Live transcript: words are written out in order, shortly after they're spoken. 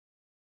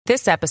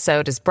This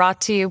episode is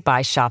brought to you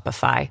by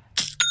Shopify.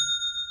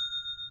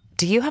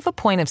 Do you have a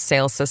point of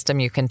sale system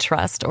you can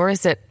trust, or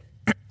is it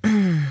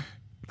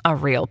a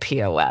real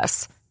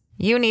POS?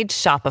 You need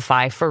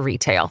Shopify for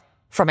retail.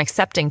 From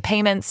accepting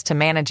payments to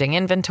managing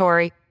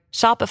inventory,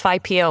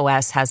 Shopify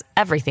POS has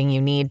everything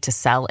you need to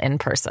sell in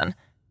person.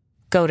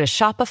 Go to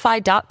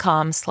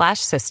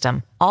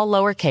shopify.com/system, all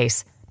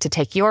lowercase, to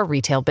take your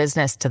retail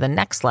business to the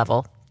next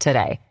level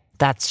today.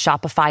 That's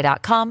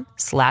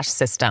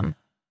shopify.com/system.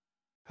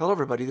 Hello,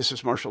 everybody. This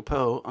is Marshall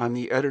Poe. I'm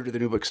the editor of the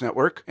New Books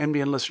Network.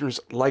 NBN listeners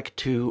like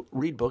to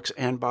read books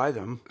and buy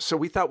them. So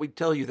we thought we'd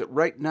tell you that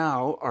right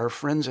now, our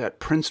friends at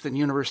Princeton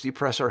University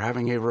Press are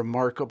having a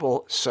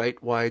remarkable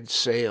site-wide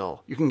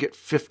sale. You can get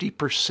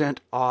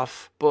 50%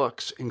 off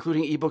books,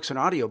 including ebooks and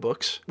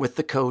audiobooks, with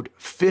the code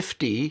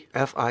 50,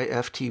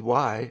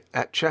 F-I-F-T-Y,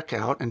 at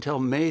checkout until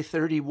May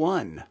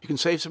 31. You can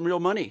save some real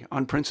money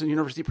on Princeton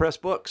University Press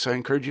books. I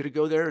encourage you to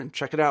go there and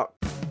check it out.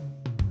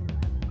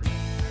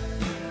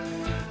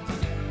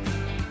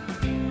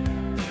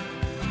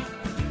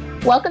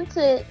 Welcome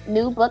to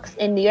New Books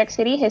in New York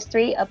City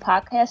History, a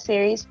podcast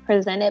series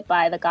presented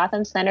by the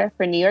Gotham Center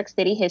for New York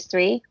City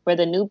History for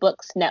the New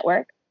Books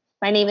Network.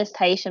 My name is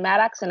Taisha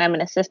Maddox, and I'm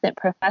an assistant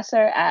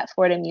professor at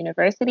Fordham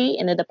University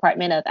in the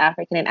Department of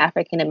African and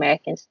African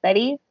American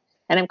Studies,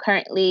 and I'm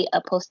currently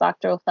a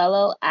postdoctoral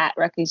fellow at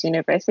Rutgers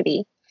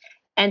University.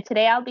 And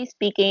today I'll be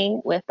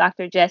speaking with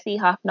Dr. Jesse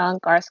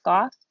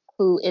Hoffnung-Garskoff,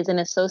 who is an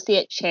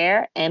associate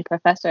chair and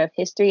professor of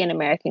history and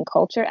American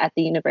culture at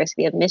the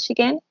University of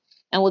Michigan.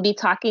 And we'll be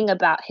talking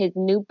about his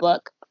new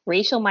book,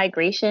 Racial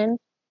Migration,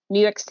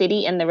 New York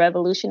City and the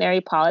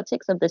Revolutionary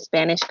Politics of the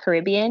Spanish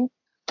Caribbean,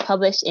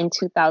 published in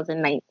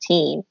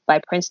 2019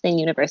 by Princeton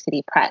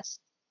University Press.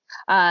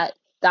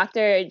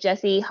 Dr.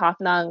 Jesse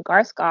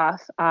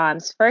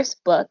Hoffnung-Garskoff's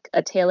first book,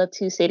 A Tale of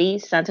Two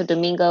Cities, Santo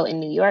Domingo in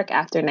New York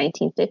after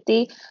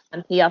 1950.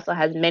 He also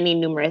has many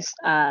numerous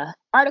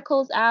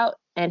articles out,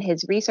 and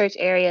his research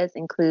areas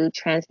include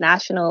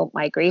transnational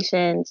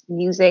migrations,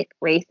 music,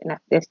 race, and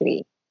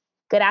ethnicity.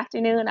 Good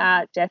afternoon,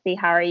 Jesse.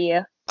 How are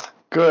you?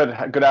 Good.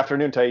 Good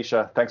afternoon,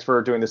 Taisha. Thanks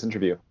for doing this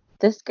interview.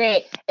 That's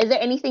great. Is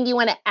there anything you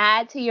want to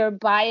add to your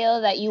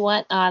bio that you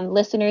want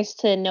listeners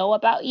to know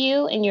about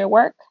you and your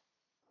work?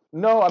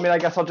 No, I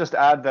guess I'll just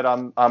add that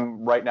I'm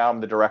right now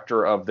the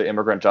director of the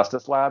Immigrant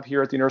Justice Lab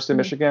here at the University of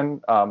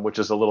Michigan, which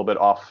is a little bit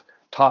off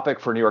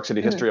topic for New York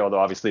City history, although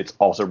obviously it's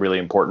also really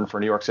important for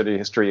New York City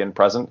history and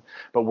present.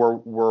 But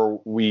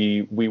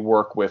we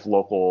work with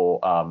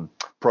local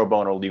pro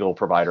bono legal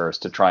providers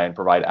to try and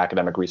provide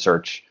academic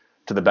research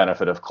to the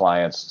benefit of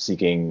clients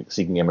seeking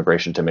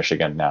immigration to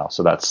Michigan now.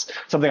 So that's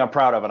something I'm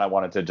proud of, and I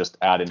wanted to just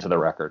add into the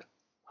record.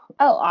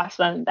 Oh,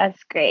 awesome.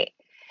 That's great.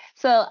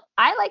 So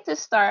I like to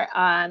start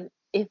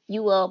if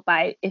you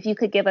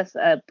could give us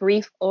a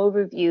brief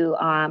overview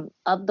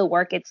of the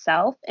work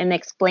itself and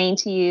explain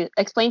to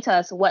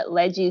us what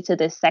led you to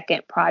this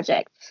second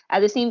project.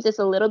 As it seems, it's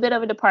a little bit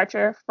of a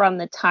departure from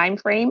the time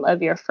frame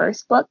of your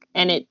first book,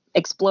 and it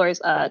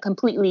explores a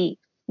completely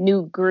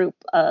new group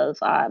of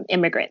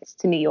immigrants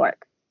to New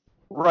York.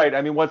 Right.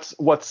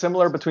 What's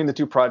similar between the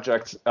two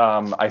projects,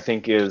 I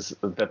think, is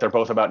that they're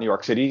both about New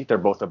York City. They're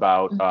both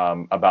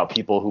about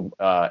people who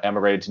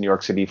emigrated to New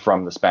York City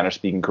from the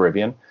Spanish-speaking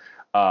Caribbean.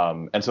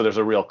 And so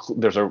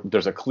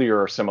there's a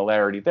clear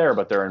similarity there,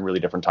 but they're in really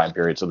different time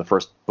periods. So the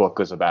first book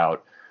is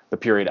about the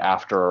period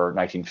after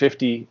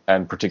 1950,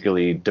 and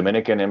particularly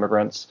Dominican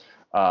immigrants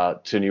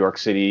to New York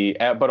City,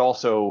 but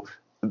also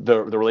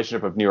the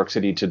relationship of New York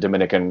City to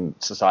Dominican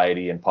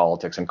society and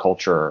politics and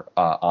culture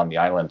on the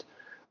island.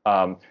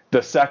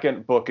 The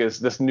second book is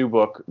this new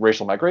book,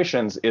 Racial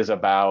Migrations, is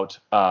about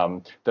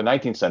the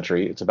 19th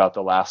century. It's about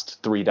the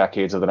last 3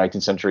 decades of the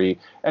 19th century,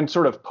 and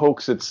sort of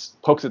pokes its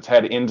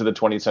head into the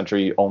 20th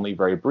century only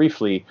very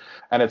briefly.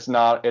 And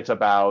it's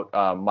about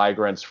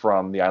migrants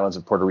from the islands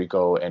of Puerto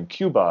Rico and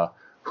Cuba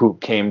who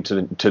came to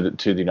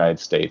the United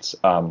States.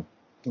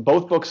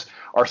 Both books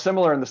are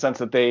similar in the sense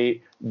that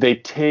they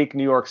take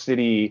New York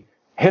City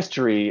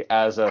history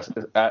as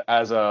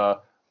a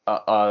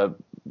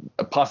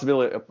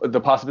possibility, the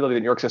possibility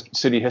that New York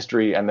City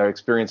history and the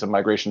experience of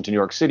migration to New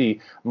York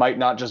City might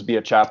not just be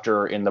a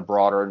chapter in the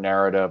broader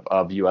narrative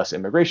of U.S.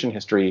 immigration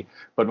history,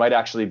 but might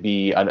actually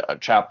be a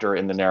chapter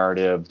in the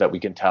narrative that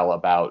we can tell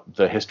about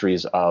the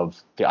histories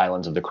of the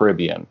islands of the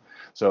Caribbean.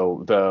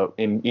 So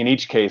in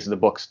each case, the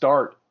books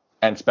start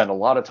and spend a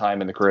lot of time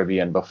in the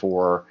Caribbean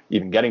before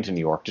even getting to New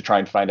York to try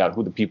and find out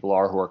who the people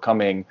are who are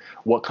coming,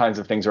 what kinds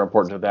of things are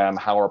important to them,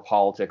 how are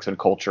politics and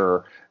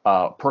culture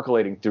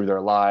percolating through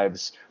their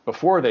lives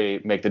before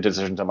they make the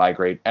decision to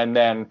migrate, and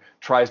then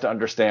tries to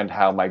understand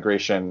how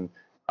migration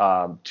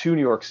to New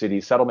York City,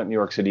 settlement in New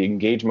York City,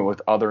 engagement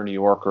with other New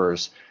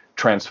Yorkers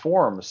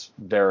transforms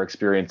their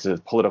experiences,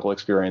 political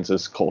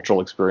experiences,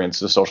 cultural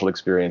experiences, social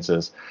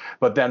experiences.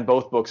 But then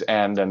both books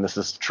end, and this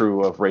is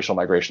true of Racial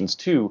Migrations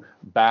too,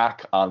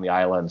 back on the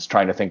islands,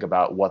 trying to think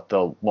about what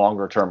the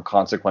longer term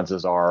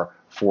consequences are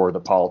for the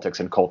politics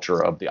and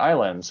culture of the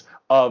islands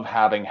of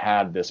having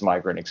had this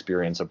migrant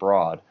experience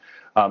abroad.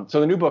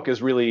 So the new book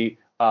is really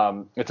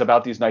It's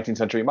about these 19th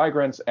century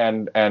migrants,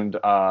 and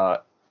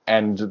the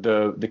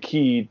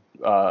key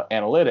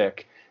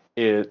analytic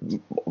is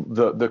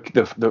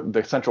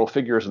the central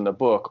figures in the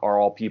book are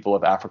all people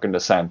of African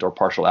descent or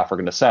partial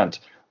African descent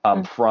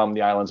from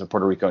the islands of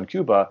Puerto Rico and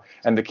Cuba.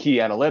 And the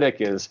key analytic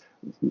is,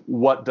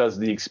 what does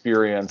the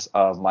experience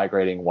of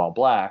migrating while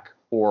Black,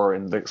 or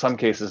in some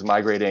cases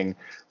migrating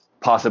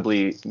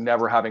possibly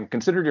never having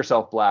considered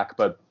yourself Black,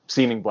 but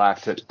seeming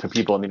Black to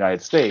people in the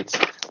United States,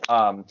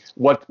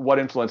 what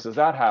influence does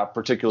that have,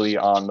 particularly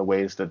on the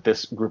ways that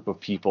this group of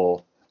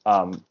people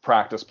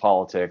practice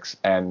politics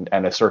and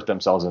assert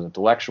themselves as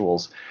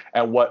intellectuals,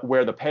 and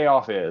where the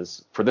payoff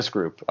is for this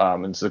group.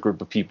 And it's a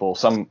group of people,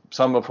 some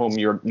of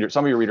whom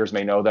some of your readers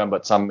may know them,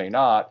 but some may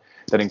not,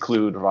 that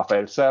include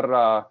Rafael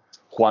Serra,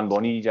 Juan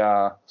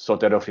Bonilla,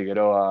 Sotero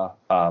Figueroa,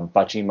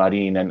 Pachín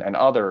Marín, and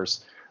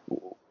others.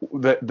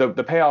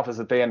 The payoff is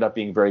that they end up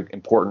being very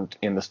important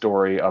in the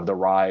story of the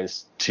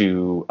rise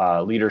to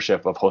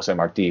leadership of José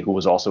Martí, who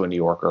was also a New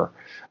Yorker,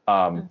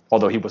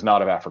 although he was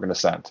not of African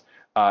descent.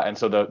 And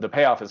so the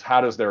payoff is, how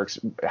does their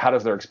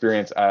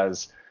experience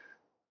as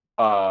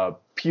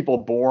people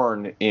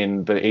born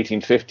in the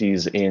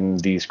 1850s in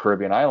these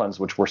Caribbean islands,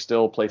 which were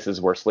still places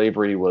where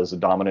slavery was a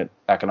dominant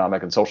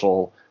economic and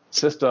social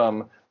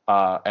system,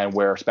 and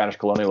where Spanish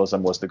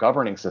colonialism was the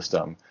governing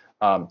system.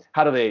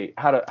 How do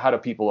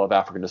people of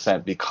African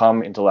descent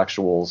become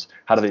intellectuals?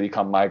 How do they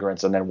become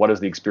migrants? And then what is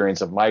the experience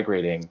of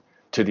migrating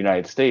to the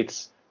United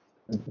States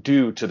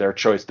due to their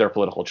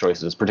political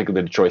choices,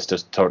 particularly the choice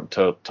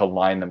to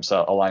align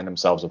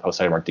themselves with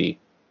José Martí?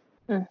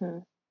 Mm-hmm.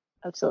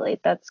 Absolutely.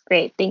 That's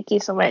great. Thank you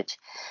so much.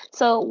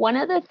 So one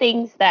of the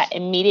things that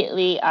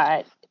immediately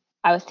I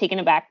was taken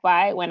aback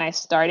by when I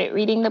started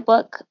reading the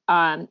book,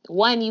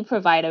 one, you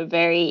provide a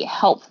very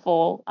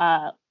helpful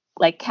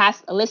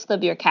a list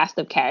of your cast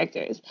of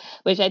characters,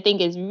 which I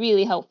think is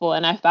really helpful.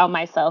 And I found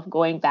myself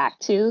going back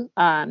to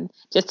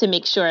just to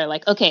make sure,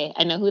 like, okay,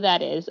 I know who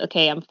that is.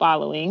 Okay, I'm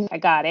following. I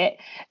got it.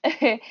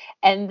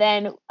 And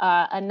then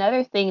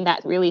another thing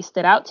that really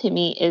stood out to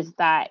me is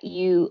that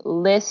you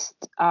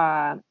list,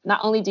 not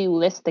only do you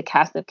list the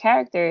cast of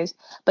characters,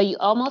 but you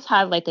almost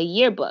have like a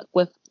yearbook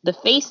with the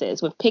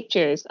faces, with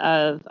pictures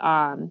of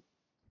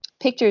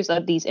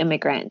these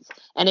immigrants.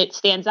 And it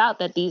stands out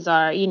that these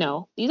are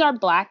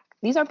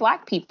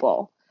Black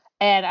people.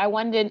 And I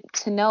wanted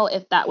to know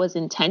if that was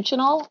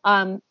intentional,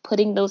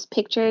 putting those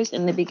pictures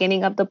in the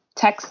beginning of the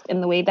text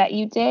in the way that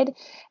you did.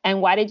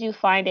 And why did you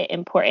find it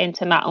important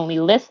to not only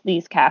list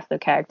these cast of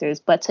characters,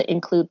 but to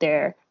include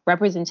their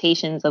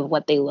representations of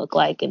what they look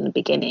like in the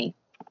beginning?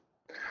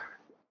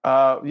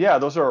 Yeah,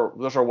 those are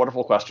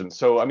wonderful questions.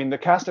 So, I mean, the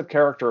cast of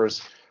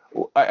characters,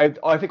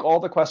 I think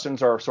all the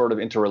questions are sort of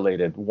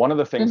interrelated. One of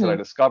the things that I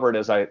discovered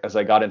as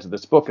I got into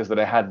this book is that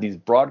I had these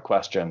broad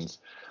questions,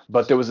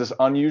 but there was this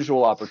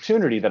unusual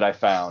opportunity that I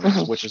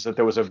found, which is that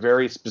there was a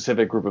very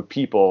specific group of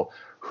people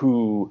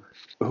who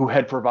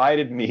had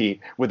provided me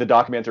with the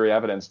documentary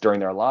evidence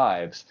during their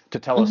lives to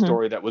tell a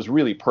story that was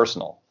really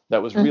personal,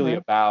 that was really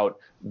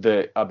about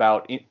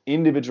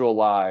individual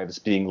lives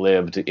being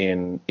lived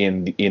in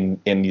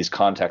these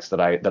contexts that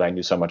I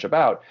knew so much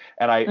about.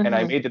 And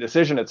I made the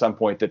decision at some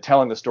point that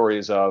telling the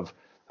stories of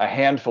a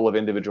handful of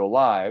individual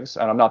lives,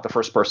 and I'm not the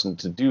first person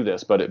to do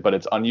this, but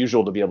it's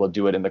unusual to be able to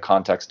do it in the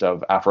context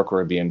of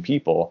Afro-Caribbean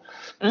people.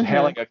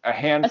 Telling a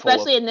handful,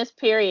 especially in this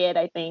period,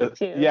 I think,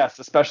 too. Yes,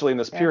 especially in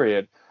this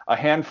period, a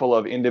handful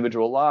of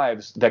individual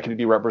lives that can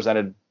be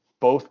represented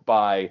both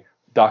by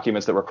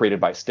documents that were created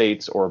by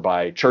states or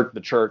by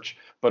the church,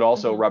 but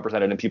also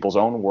represented in people's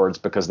own words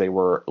because they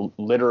were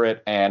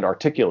literate and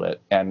articulate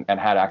and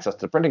had access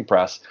to the printing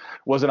press,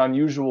 was an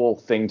unusual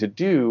thing to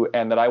do,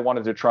 and that I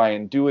wanted to try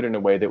and do it in a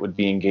way that would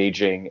be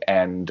engaging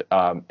and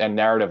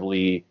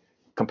narratively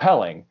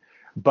compelling.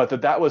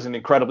 But that was an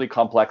incredibly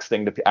complex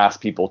thing to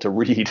ask people to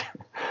read.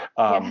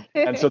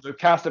 And so the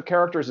cast of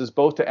characters is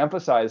both to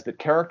emphasize that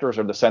characters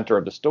are the center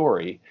of the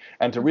story,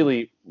 and to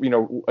really,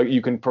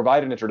 you can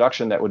provide an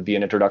introduction that would be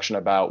an introduction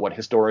about what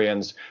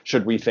historians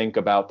should rethink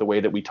about the way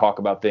that we talk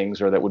about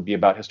things, or that would be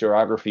about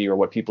historiography or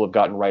what people have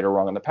gotten right or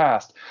wrong in the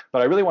past.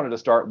 But I really wanted to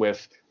start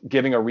with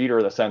giving a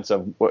reader the sense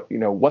of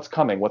what's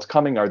coming. What's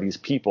coming are these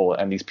people,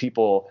 and these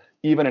people,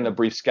 even in a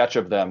brief sketch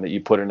of them that you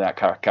put in that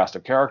cast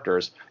of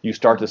characters, you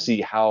start to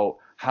see how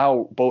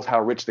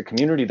rich the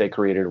community they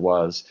created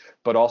was,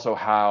 but also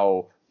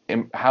how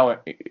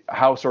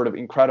sort of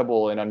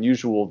incredible and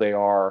unusual they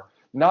are,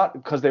 not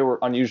because they were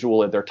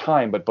unusual at their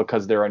time, but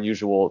because they're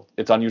unusual.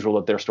 It's unusual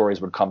that their stories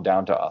would come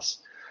down to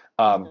us.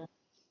 I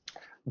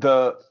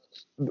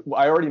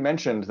already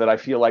mentioned that I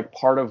feel like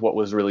part of what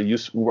was really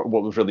useful,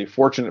 what was really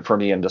fortunate for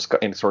me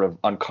in sort of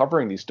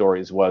uncovering these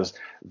stories, was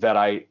that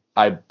I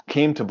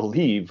came to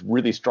believe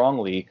really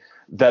strongly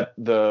that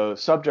the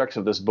subjects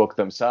of this book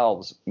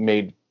themselves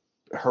made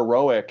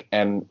heroic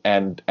and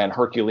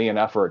Herculean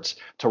efforts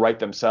to write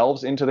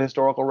themselves into the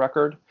historical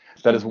record.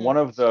 That is one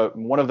of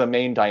the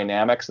main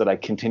dynamics that I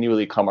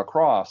continually come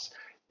across.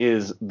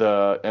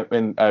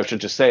 And I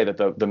should just say that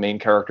the main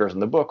characters in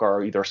the book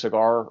are either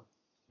cigar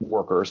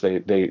workers.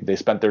 They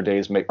spent their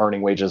days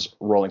earning wages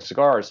rolling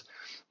cigars,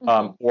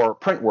 or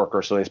print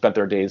workers. So they spent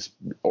their days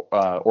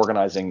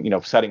organizing,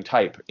 setting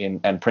type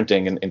and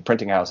printing in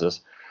printing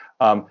houses.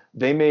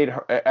 They made,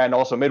 and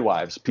also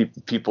midwives,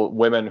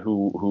 women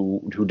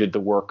who did the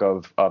work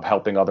of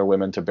helping other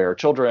women to bear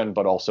children,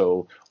 but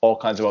also all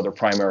kinds of other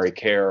primary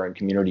care and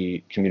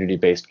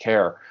community-based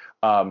care.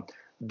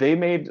 They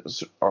made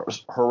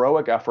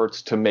heroic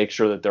efforts to make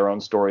sure that their own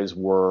stories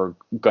were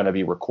going to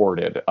be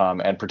recorded,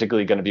 and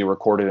particularly going to be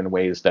recorded in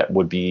ways that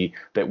wouldn't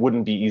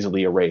be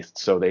easily erased.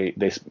 So they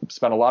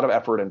spent a lot of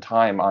effort and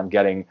time on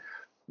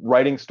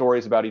writing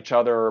stories about each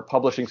other,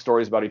 publishing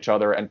stories about each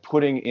other, and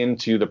putting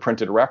into the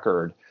printed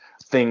record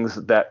things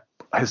that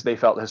they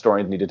felt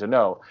historians needed to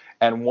know.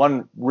 And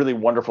one really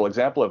wonderful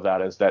example of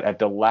that is that at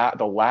the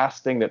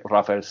last thing that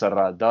Rafael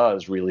Serra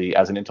does, really,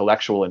 as an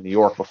intellectual in New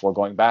York before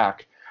going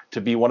back to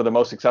be one of the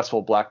most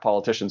successful black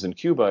politicians in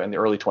Cuba in the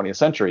early 20th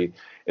century,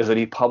 is that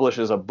he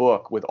publishes a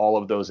book with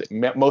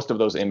most of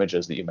those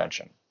images that you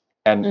mentioned.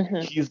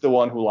 And he's the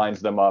one who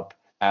lines them up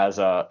as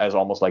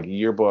almost like a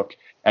yearbook.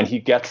 And he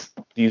gets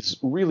these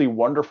really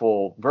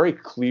wonderful, very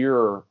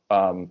clear,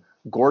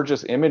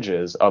 gorgeous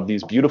images of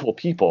these beautiful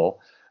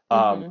people.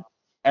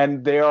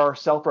 And they are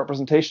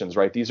self-representations,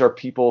 right? These are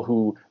people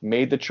who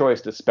made the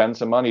choice to spend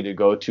some money to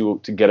go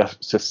to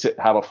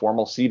have a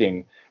formal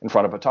seating in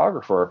front of a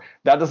photographer.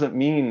 That doesn't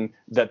mean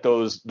that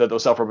those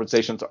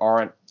self-representations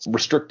aren't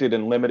restricted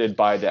and limited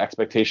by the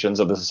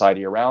expectations of the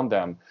society around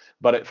them.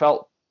 But it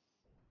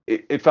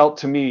felt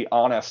to me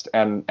honest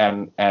and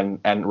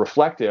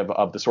reflective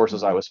of the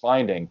sources I was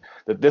finding,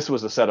 that this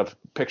was a set of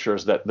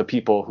pictures that the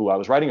people who I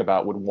was writing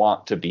about would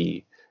want to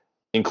be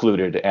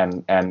included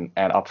and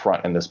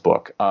upfront in this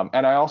book.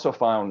 And I also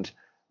found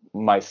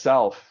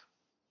myself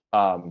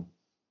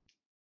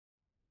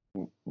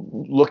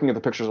looking at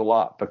the pictures a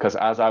lot, because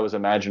as I was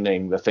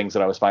imagining the things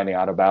that I was finding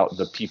out about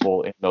the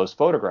people in those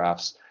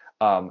photographs,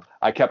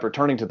 I kept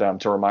returning to them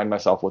to remind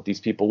myself what these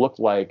people looked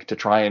like, to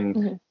try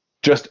and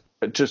just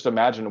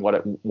imagine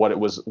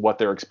what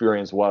their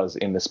experience was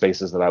in the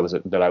spaces that I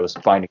was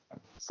finding them.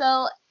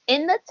 So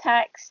in the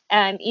text,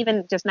 and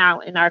even just now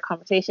in our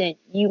conversation,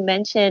 you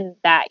mentioned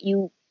that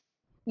you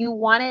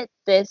wanted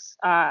this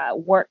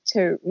work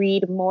to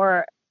read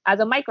more as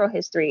a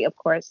microhistory, of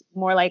course,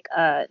 more like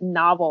a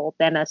novel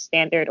than a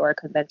standard or a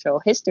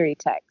conventional history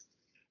text.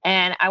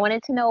 And I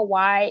wanted to know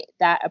why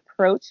that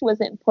approach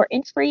was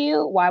important for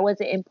you. Why was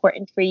it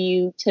important for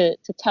you to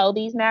tell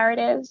these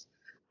narratives?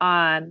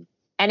 And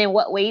in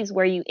what ways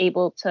were you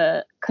able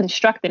to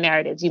construct the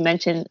narratives? You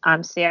mentioned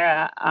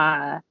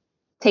Sarah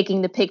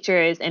taking the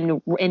pictures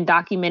and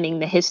documenting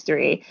the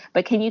history.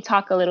 But can you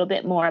talk a little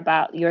bit more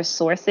about your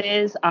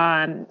sources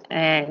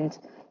and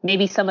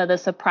maybe some of the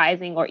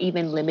surprising or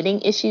even limiting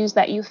issues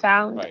that you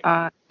found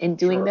in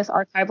doing this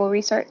archival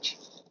research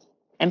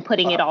and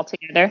putting it all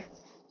together?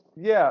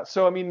 Yeah.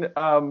 So, I mean,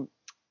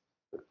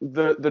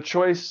 the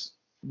choice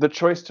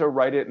to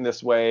write it in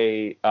this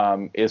way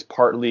is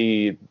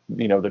partly,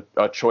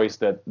 a choice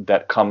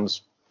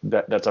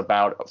that's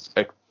about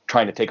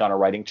trying to take on a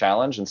writing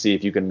challenge and see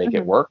if you can make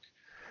it work.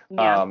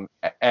 Yeah.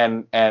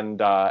 And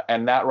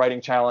that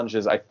writing challenge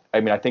is, I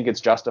think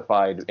it's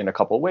justified in a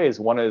couple of ways.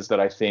 One is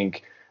that I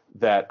think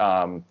that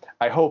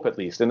I hope, at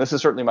least, and this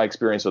is certainly my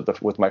experience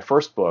with my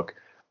first book,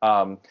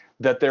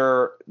 that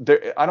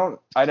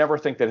I never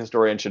think that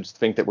historians should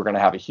think that we're going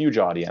to have a huge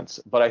audience,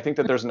 but I think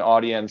that there's an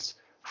audience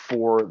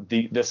for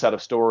this set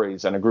of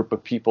stories and a group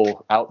of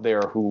people out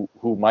there who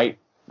might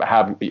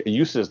have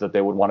uses that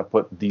they would want to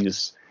put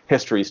these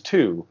histories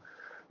to,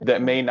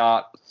 that may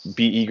not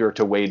be eager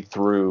to wade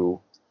through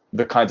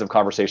the kinds of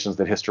conversations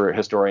that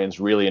historians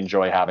really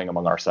enjoy having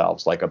among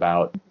ourselves, like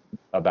about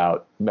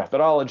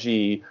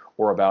methodology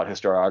or about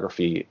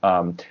historiography.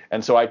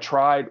 And so I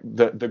tried,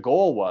 the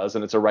goal was,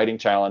 and it's a writing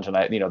challenge, and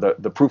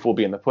the proof will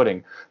be in the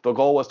pudding. The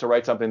goal was to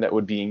write something that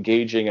would be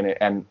engaging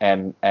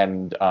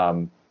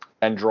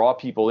and draw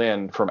people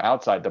in from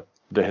outside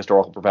the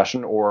historical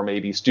profession, or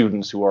maybe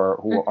students who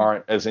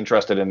aren't as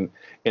interested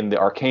in the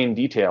arcane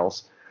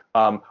details,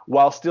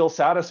 while still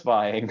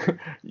satisfying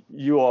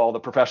you all, the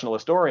professional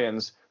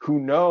historians, who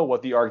know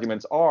what the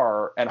arguments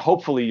are. And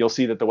hopefully you'll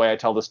see that the way I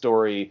tell the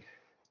story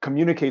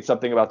communicates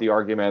something about the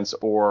arguments,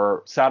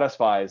 or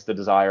satisfies the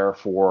desire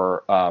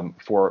for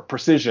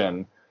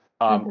precision,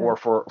 or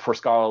for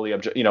scholarly,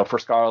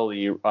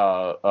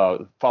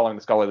 following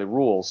the scholarly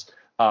rules.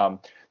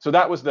 So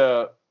that was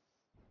the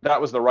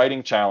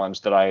writing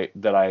challenge that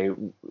I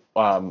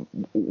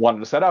wanted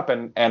to set up,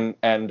 and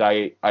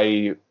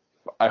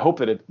I hope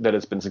that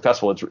it's been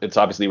successful. It's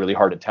obviously really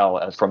hard to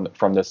tell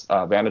from this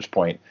vantage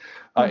point.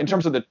 In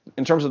terms of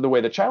the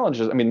way the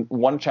challenge is, I mean,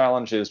 one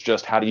challenge is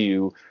just how do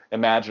you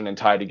imagine and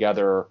tie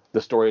together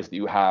the stories that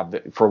you have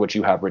for which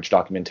you have rich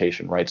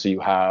documentation, right? So you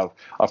have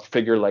a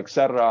figure like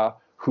Serra,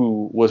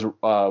 who was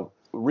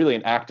really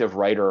an active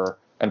writer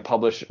and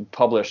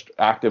published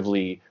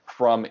actively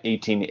from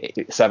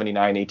 1879,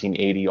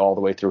 1880, all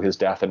the way through his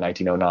death in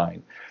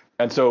 1909.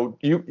 And so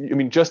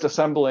just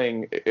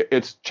assembling,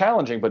 it's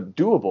challenging but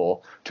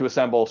doable to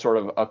assemble sort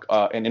of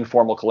an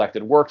informal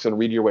collected works and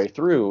read your way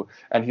through.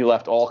 And he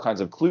left all kinds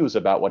of clues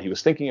about what he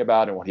was thinking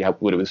about and what he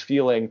was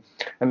feeling.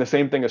 And the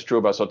same thing is true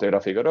about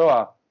Sotero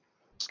Figueroa.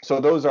 So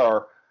those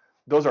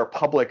are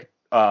public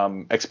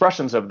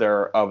expressions of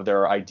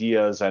their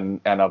ideas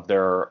and of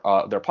their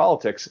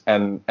politics,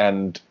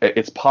 and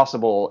it's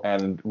possible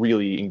and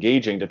really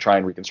engaging to try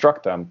and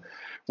reconstruct them.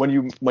 When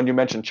you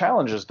mention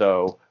challenges,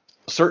 though,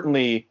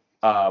 certainly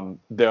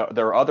there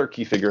are other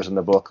key figures in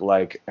the book,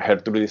 like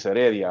Gertrudis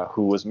Heredia,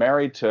 who was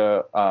married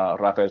to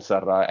Rafael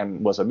Serra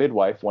and was a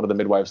midwife, one of the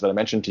midwives that I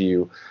mentioned to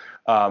you,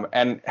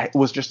 and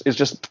is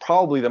just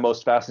probably the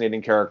most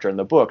fascinating character in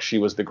the book. She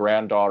was the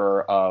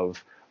granddaughter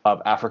of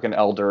African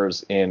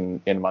elders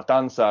in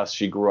Matanzas.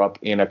 She grew up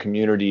in a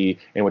community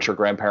in which her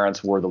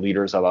grandparents were the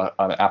leaders of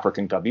an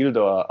African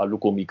cabildo, a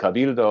Lukumi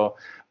cabildo.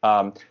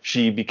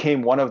 She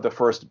became one of the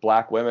first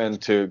Black women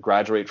to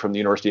graduate from the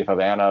University of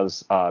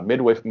Havana's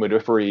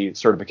midwifery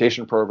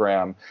certification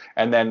program,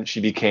 and then she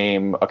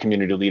became a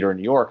community leader in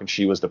New York, and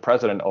she was the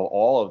president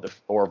of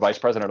vice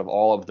president of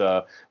all of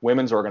the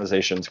women's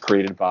organizations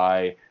created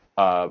by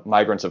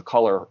migrants of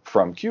color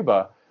from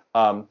Cuba.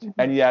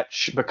 And yet,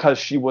 because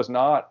she was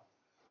not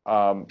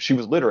she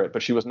was literate,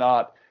 but she was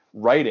not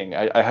writing.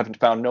 I haven't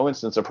found no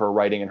instance of her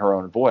writing in her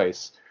own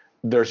voice.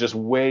 There's just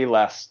way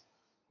less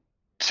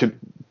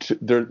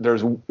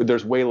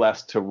there's way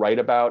less to write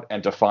about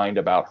and to find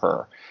about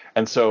her.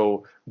 And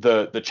so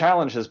the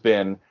challenge has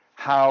been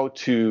how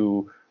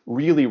to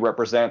really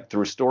represent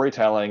through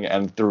storytelling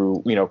and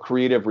through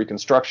creative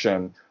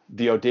reconstruction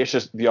the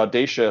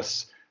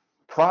audacious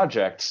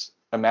projects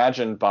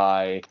imagined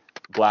by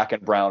Black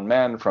and brown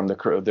men from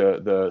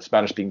the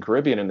Spanish-speaking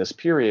Caribbean in this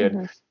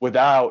period,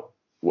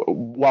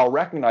 while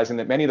recognizing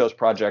that many of those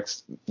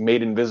projects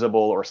made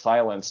invisible or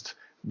silenced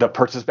the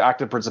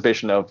active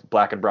participation of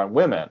Black and brown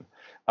women,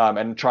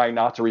 and trying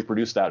not to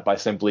reproduce that by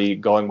simply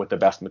going with the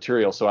best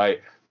material. So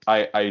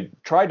I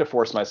tried to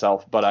force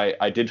myself, but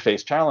I did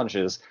face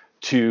challenges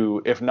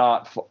to, if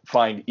not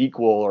find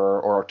equal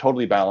or a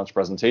totally balanced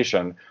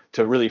presentation,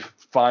 to really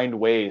find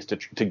ways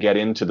to get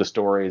into the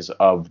stories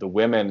of the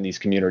women in these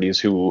communities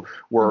who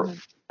were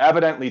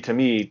evidently, to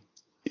me,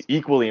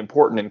 equally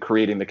important in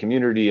creating the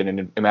community and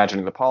in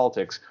imagining the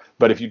politics.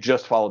 But if you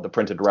just followed the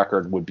printed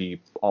record, would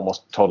be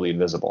almost totally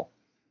invisible.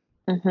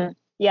 Mm-hmm.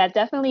 Yeah,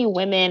 definitely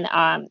women.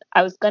 I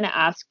was going to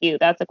ask you,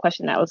 that's a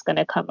question that was going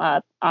to come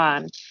up.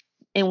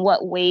 In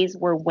what ways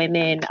were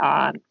women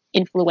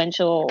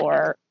influential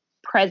or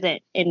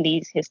present in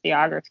these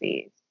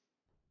historiographies?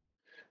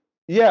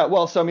 Yeah,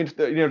 well, so I mean,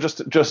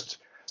 just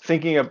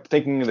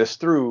thinking this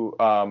through,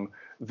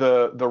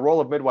 the role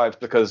of midwives,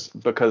 because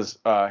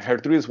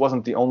Gertrudis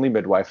wasn't the only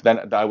midwife. Then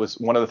that was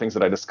one of the things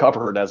that I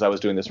discovered as I was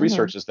doing this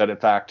research, is that in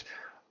fact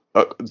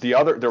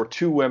there were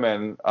two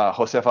women,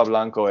 Josefa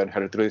Blanco and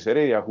Gertrudis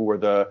Heredia, who were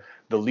the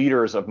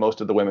leaders of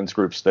most of the women's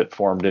groups that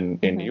formed in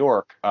New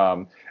York,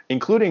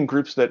 including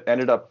groups that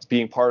ended up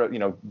being part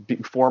of,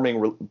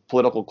 forming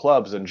political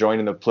clubs and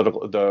joining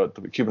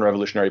the Cuban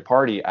Revolutionary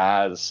Party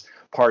as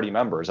party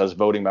members, as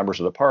voting members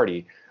of the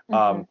party.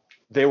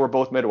 They were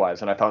both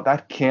midwives, and I thought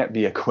that can't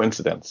be a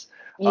coincidence.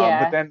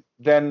 Yeah. But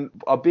then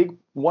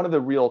one of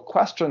the real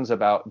questions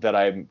that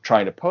I'm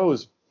trying to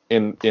pose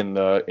in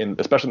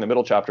especially in the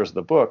middle chapters of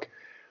the book,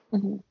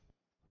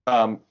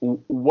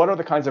 what are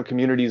the kinds of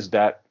communities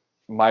that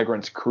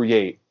migrants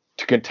create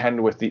to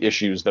contend with the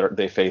issues that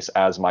they face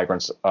as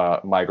migrants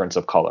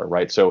of color,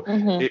 right? So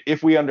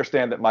if we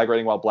understand that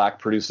migrating while Black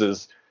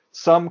produces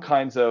some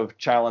kinds of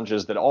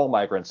challenges that all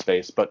migrants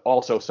face, but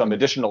also some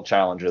additional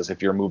challenges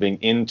if you're moving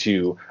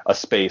into a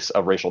space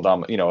of racial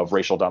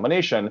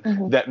domination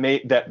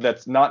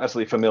that's not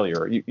necessarily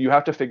familiar. You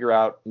have to figure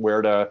out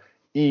where to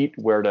eat,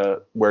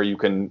 where you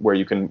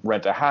can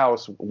rent a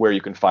house, where you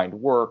can find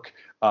work,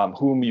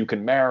 whom you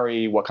can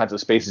marry, what kinds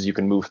of spaces you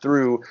can move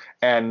through,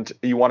 and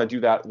you want to do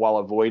that while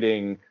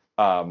avoiding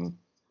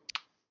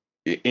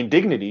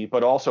indignity,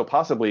 but also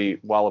possibly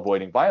while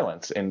avoiding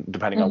violence, and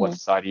depending on what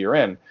society you're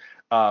in.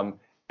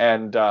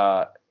 And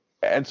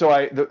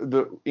so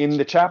in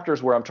the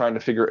chapters where I'm trying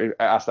to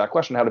ask that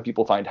question, how do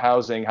people find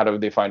housing? How do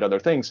they find other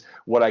things?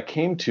 What I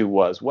came to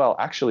was, well,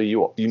 actually,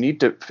 you need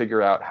to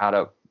figure out how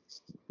to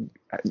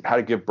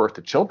give birth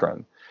to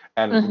children.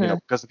 And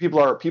because people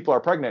are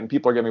pregnant and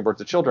people are giving birth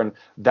to children,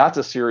 that's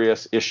a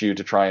serious issue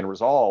to try and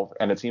resolve.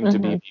 And it seemed to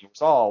be being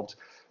resolved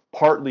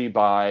partly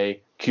by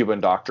Cuban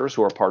doctors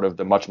who are part of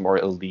the much more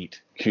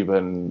elite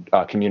Cuban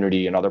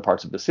community in other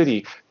parts of the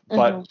city,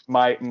 but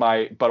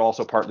but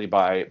also partly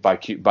by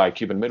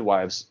Cuban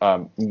midwives,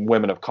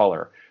 women of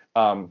color.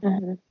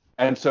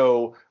 And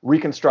so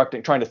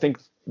trying to think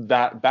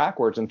that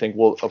backwards and think,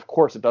 well, of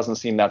course, it doesn't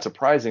seem that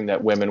surprising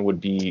that women would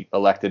be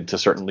elected to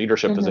certain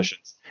leadership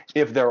positions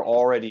if they're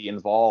already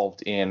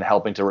involved in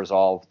helping to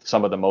resolve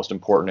some of the most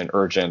important and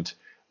urgent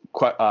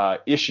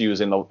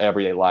issues in the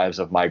everyday lives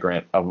of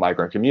migrant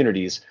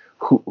communities.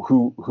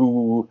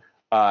 Who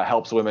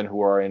helps women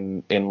who are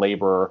in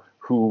labor,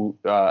 who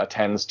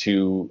attends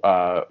to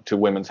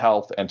women's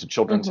health and to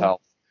children's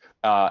health.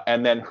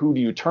 And then who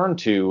do you turn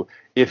to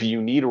if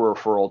you need a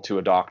referral to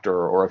a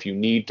doctor or if you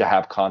need to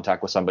have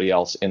contact with somebody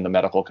else in the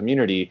medical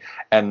community?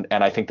 And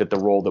I think that the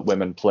role that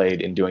women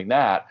played in doing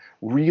that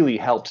really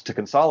helped to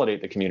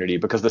consolidate the community,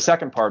 because the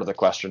second part of the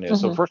question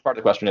is, so the first part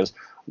of the question is,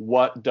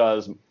 what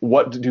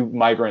do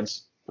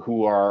migrants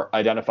who are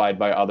identified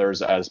by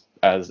others as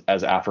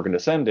African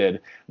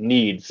descended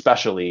need,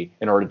 especially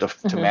in order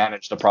to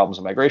manage the problems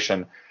of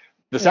migration?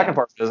 The second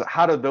part is,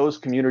 how do those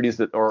communities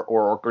that or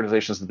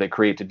organizations that they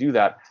create to do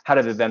that, how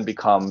did it then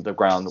become the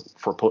ground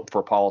for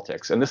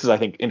politics? And this is, I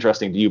think,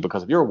 interesting to you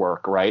because of your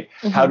work, right?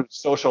 How do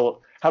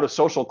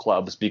social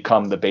clubs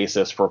become the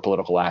basis for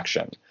political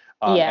action?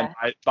 And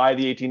by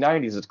the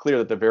 1890s, it's clear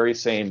that the very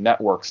same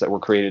networks that were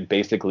created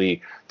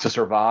basically to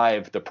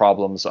survive the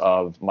problems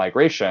of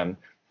migration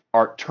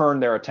turn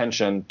their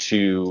attention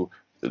to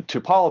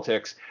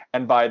politics.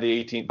 And by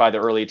the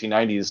early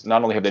 1890s,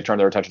 not only have they turned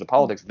their attention to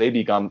politics,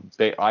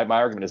 my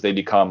argument is they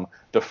become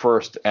the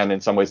first and in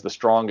some ways the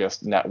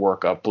strongest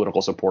network of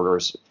political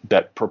supporters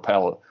that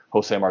propel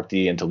José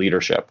Martí into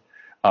leadership.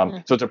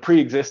 So it's a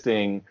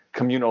pre-existing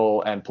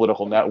communal and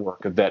political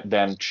network that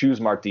then choose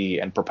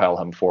Martí and propel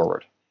him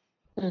forward.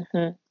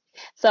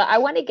 So I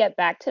want to get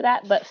back to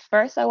that, but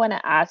first I want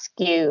to ask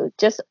you,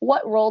 just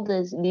what role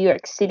does New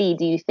York City,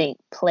 do you think,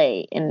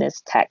 play in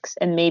this text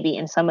and maybe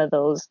in some of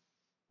those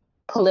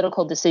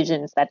political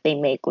decisions that they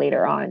make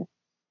later on?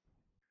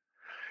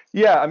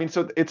 Yeah, I mean,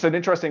 so it's an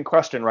interesting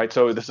question, right?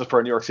 So this is for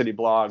a New York City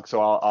blog,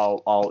 so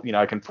I'll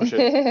I can push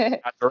it in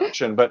that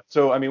direction. But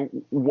so, I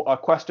mean, a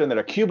question that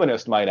a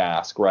Cubanist might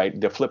ask, right?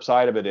 The flip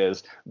side of it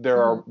is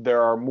there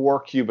are more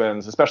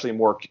Cubans, especially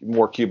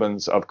more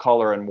Cubans of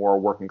color and more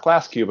working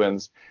class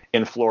Cubans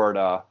in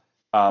Florida.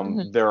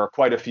 There are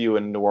quite a few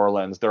in New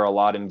Orleans. There are a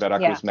lot in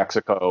Veracruz,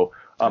 Mexico.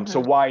 So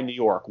why New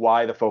York?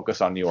 Why the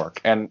focus on New York?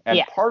 And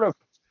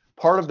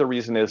part of the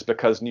reason is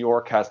because New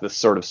York has this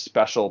sort of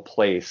special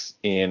place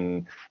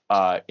in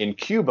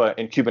Cuba,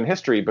 in Cuban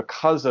history,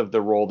 because of the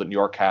role that New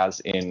York has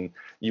in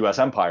U.S.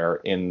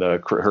 empire in the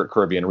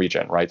Caribbean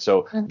region, right?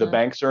 So the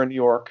banks are in New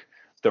York,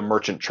 the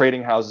merchant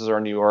trading houses are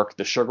in New York,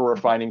 the sugar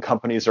refining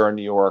companies are in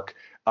New York,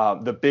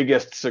 the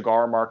biggest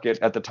cigar market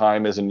at the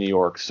time is in New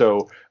York.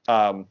 So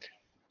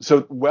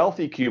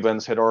wealthy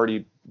Cubans had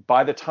already,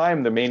 by the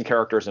time the main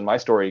characters in my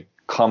story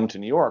come to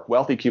New York,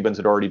 wealthy Cubans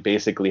had already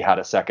basically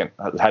had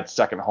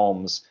second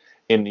homes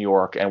in New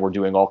York and were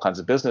doing all kinds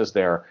of business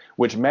there,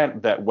 which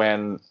meant that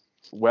when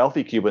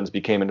wealthy Cubans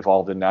became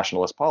involved in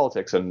nationalist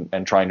politics and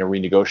trying to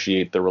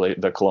renegotiate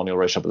the colonial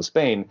relationship with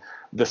Spain,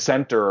 the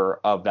center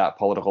of that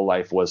political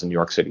life was in New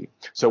York City.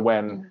 So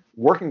when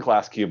working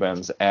class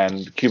Cubans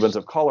and Cubans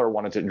of color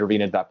wanted to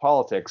intervene in that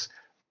politics,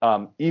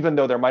 even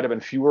though there might have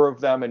been fewer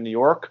of them in New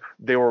York,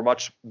 they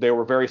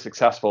were very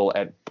successful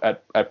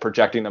at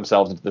projecting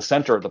themselves into the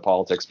center of the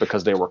politics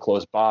because they were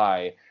close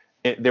by.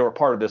 They were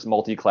part of this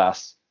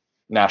multi-class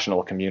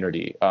national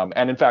community.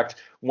 And in fact,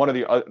 one of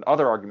the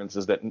other arguments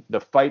is that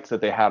the fights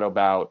that they had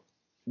about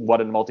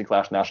what a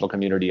multi-class national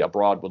community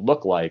abroad would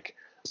look like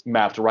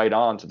mapped right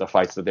on to the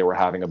fights that they were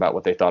having about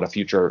what they thought a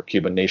future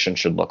Cuban nation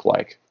should look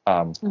like.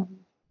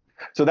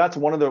 So that's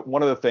one of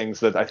the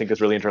things that I think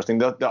is really interesting.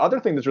 The other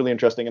thing that's really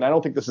interesting, and I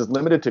don't think this is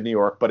limited to New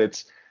York, but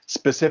it's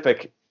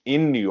specific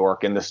in New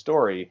York in this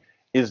story,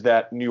 is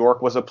that New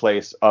York was a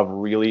place of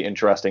really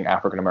interesting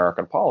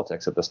African-American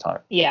politics at this time.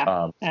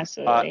 Yeah,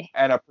 absolutely.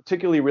 And a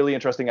particularly really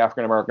interesting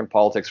African-American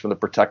politics from the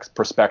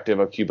perspective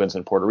of Cubans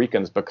and Puerto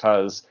Ricans,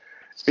 because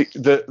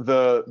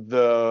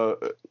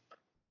the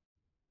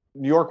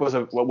New York was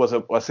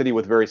a city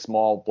with very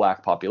small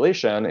black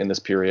population in this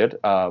period,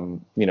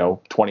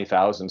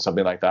 20,000,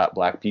 something like that,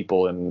 black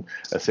people in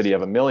a city of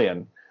 1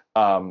 million.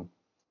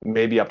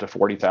 Maybe up to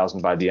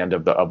 40,000 by the end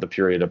of the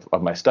period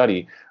of my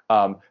study.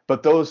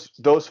 But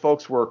those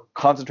folks were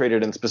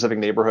concentrated in specific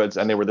neighborhoods,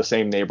 and they were the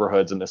same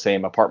neighborhoods and the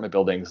same apartment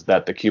buildings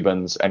that the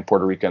Cubans and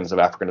Puerto Ricans of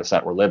African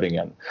descent were living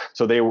in.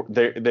 So they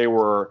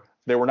were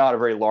not a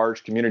very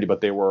large community, but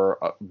they were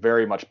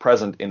very much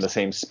present in the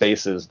same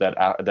spaces that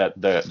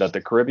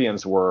the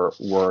Caribbeans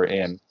were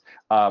in.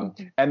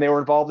 And they were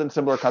involved in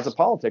similar kinds of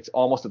politics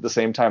almost at the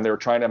same time. They were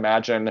trying to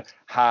imagine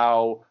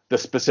how the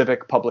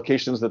specific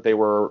publications that they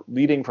were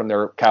leading from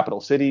their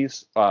capital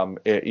cities,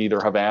 either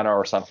Havana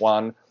or San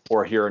Juan,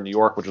 or here in New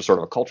York, which was sort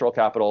of a cultural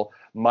capital,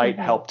 might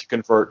help to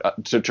convert,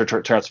 to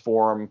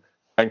transform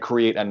and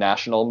create a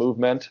national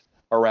movement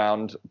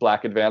around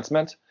Black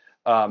advancement.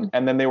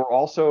 And then they were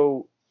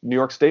also, New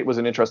York State was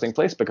an interesting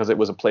place because it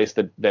was a place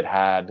that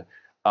had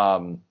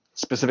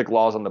specific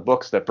laws on the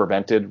books that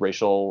prevented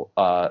racial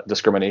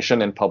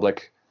discrimination in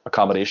public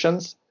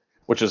accommodations,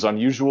 which is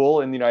unusual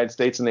in the United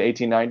States in the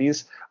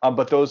 1890s.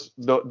 But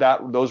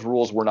those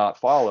rules were not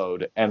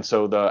followed, and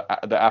so the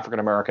African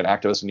American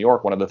activists in New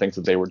York, one of the things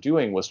that they were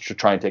doing was to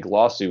try and take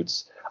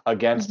lawsuits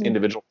against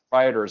individual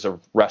proprietors of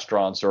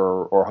restaurants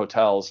or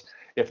hotels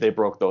if they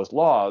broke those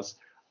laws.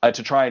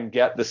 to try and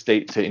get the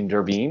state to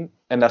intervene.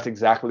 And that's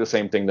exactly the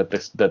same thing that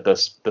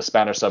the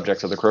Spanish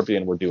subjects of the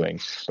Caribbean were doing,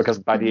 because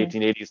by the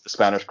 1880s, the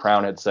Spanish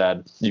crown had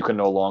said you can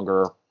no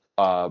longer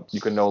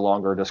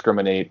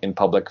discriminate in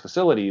public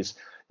facilities.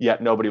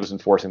 Yet nobody was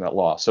enforcing that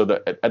law. So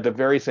at the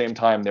very same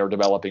time, they were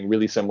developing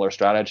really similar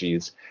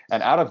strategies.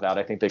 And out of that,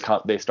 I think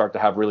they start to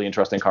have really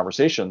interesting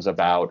conversations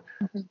about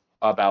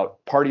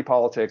party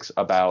politics,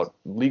 about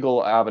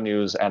legal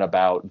avenues, and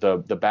about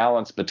the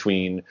balance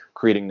between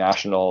creating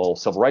national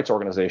civil rights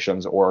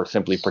organizations or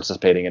simply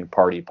participating in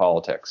party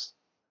politics.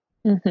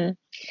 Mm-hmm.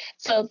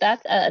 So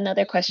that's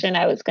another question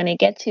I was going to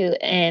get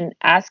to, and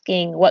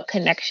asking what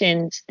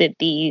connections did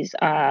these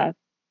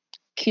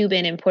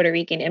Cuban and Puerto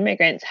Rican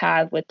immigrants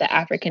have with the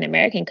African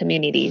American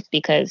communities,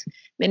 because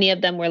many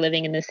of them were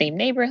living in the same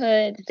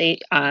neighborhoods. They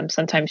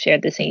sometimes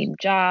shared the same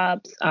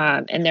jobs,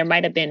 and there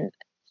might have been.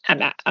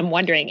 I'm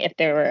wondering if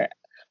there were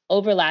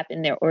overlap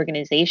in their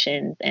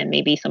organizations and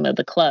maybe some of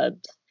the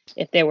clubs,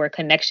 if there were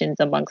connections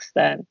amongst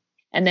them,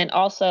 and then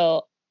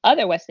also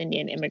other West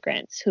Indian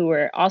immigrants who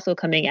were also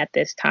coming at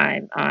this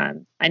time.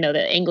 I know the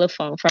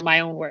Anglophone, from my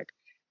own work,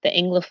 the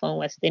Anglophone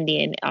West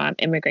Indian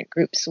immigrant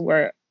groups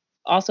were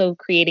also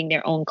creating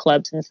their own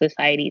clubs and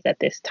societies at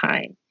this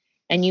time.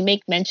 And you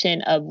make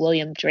mention of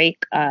William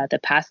Drake, the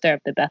pastor of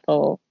the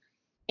Bethel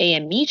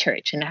AME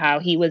Church, and how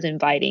he was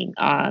inviting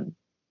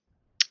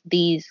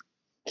these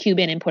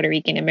Cuban and Puerto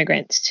Rican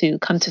immigrants to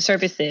come to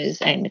services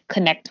and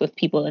connect with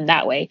people in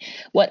that way.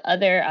 What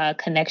other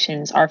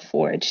connections are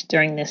forged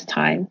during this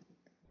time?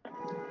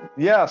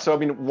 Yeah, so I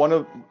mean, one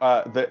of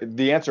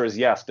the answer is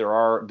yes. There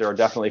are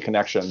definitely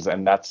connections,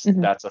 and that's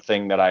a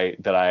thing that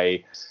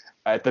I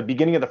at the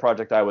beginning of the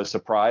project I was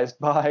surprised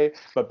by,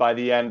 but by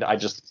the end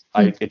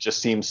it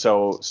just seems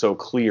so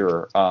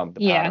clear. The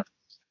pattern.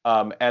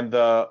 And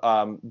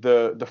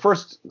the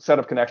first set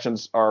of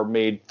connections are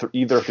made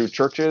either through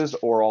churches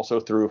or also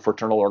through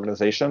fraternal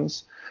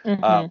organizations.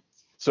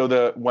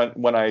 So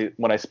when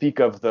I speak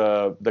of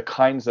the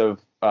kinds of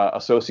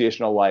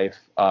associational life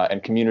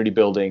and community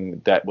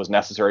building that was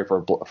necessary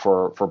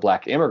for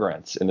Black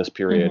immigrants in this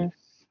period,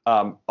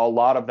 a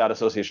lot of that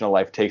associational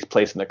life takes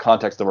place in the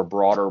context of a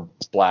broader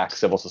Black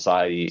civil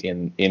society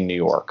in New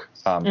York.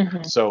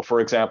 So, for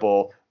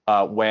example,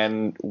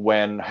 when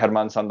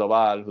Germán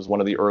Sandoval, who's one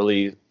of the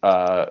early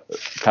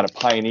kind of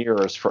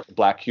pioneers, for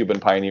Black Cuban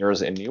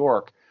pioneers in New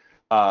York,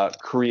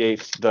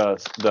 creates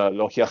the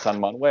Logia San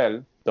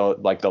Manuel,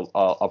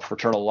 a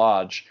fraternal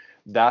lodge.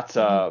 That's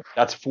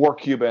for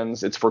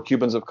Cubans. It's for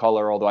Cubans of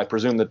color, although I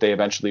presume that they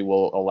eventually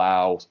will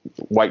allow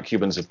white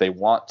Cubans, if they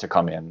want to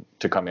come in.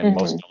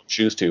 Most don't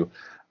choose to.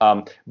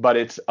 But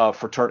it's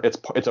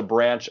a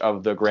branch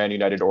of the Grand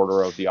United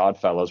Order of the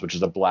Oddfellows, which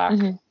is a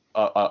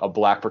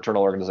Black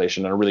fraternal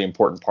organization and a really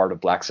important part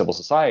of Black civil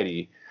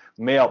society,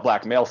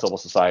 Black male civil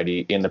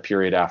society in the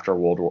period after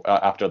in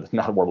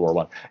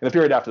the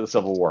period after the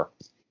Civil War.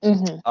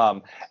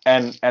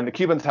 And the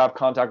Cubans have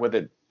contact with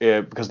it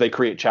because they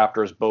create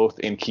chapters both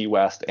in Key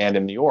West and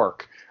in New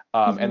York.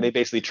 And they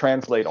basically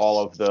translate all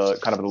of the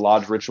kind of the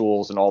lodge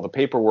rituals and all the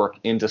paperwork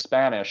into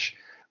Spanish.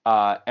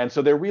 And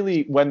so they're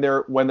really, when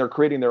they're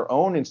creating their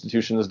own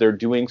institutions, they're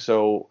doing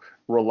so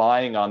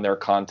relying on their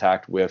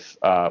contact with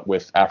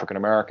African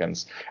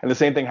Americans. And the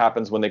same thing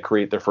happens when they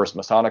create their first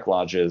Masonic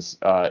lodges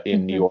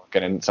in New York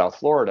and in South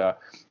Florida.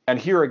 And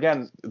here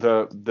again,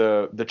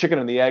 the chicken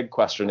and the egg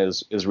question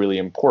is really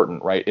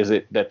important, right? Is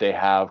it that they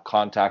have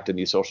contact in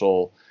these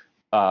social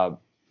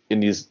in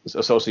these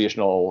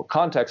associational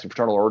contexts and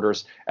fraternal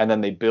orders, and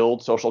then they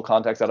build social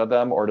contacts out of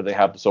them, or do they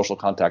have the social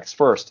contacts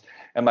first?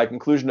 And my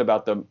conclusion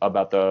about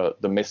the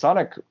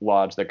Masonic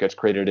lodge that gets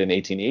created in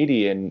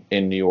 1880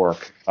 in New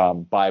York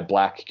by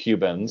Black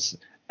Cubans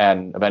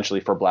and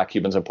eventually for Black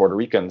Cubans and Puerto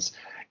Ricans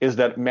is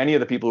that many of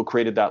the people who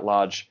created that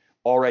lodge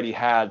already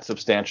had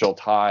substantial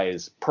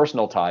ties,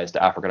 personal ties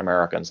to African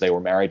Americans. They were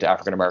married to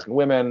African American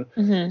women,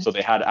 so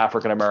they had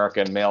African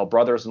American male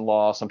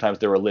brothers-in-law. Sometimes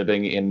they were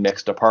living in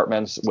mixed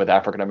apartments with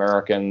African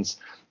Americans.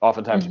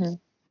 Oftentimes,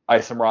 I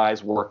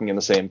summarize, working in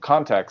the same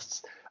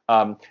contexts.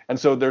 And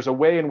so there's a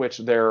way in which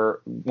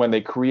when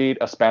they create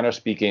a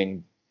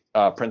Spanish-speaking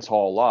Prince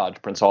Hall Lodge,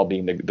 Prince Hall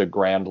being the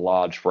Grand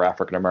Lodge for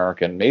African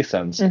American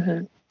Masons,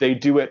 they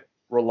do it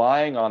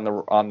relying on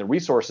the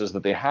resources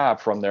that they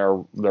have from their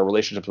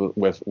relationships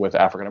with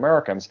African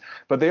Americans,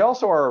 but they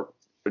also are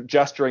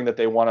gesturing that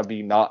they want to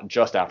be not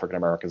just African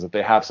Americans, that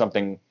they have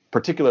something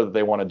particular that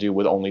they want to do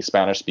with only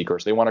Spanish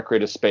speakers. They want to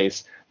create a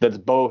space that's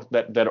both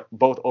that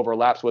both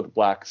overlaps with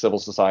Black civil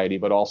society,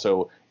 but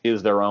also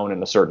is their own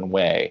in a certain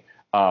way.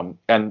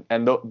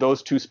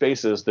 Those two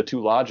spaces, the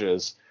two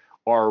lodges,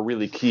 are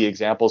really key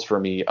examples for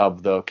me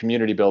of the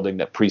community building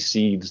that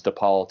precedes the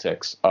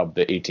politics of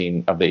the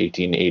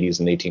 1880s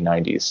and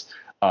 1890s.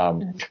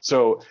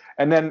 So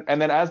and then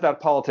as that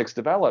politics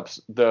develops,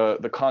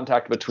 the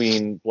contact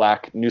between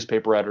Black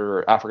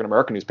African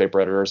American newspaper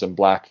editors and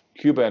Black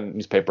Cuban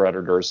newspaper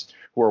editors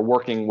who are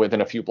working within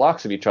a few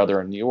blocks of each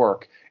other in New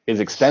York is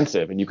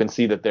extensive, and you can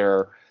see that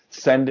they're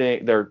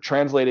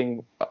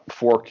translating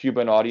for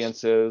Cuban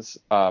audiences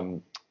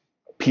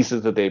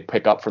pieces that they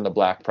pick up from the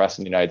black press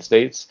in the United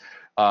States.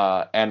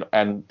 And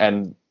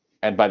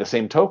by the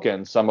same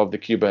token, some of the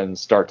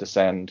Cubans start to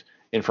send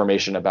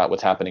information about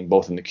what's happening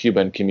both in the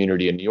Cuban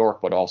community in New York,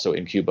 but also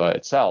in Cuba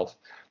itself,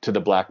 to the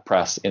black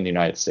press in the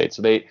United States.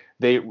 So they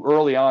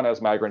early on,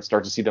 as migrants,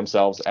 start to see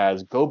themselves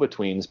as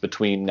go-betweens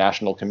between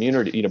national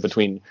community,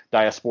 between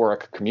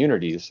diasporic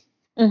communities,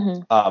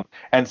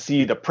 and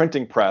see the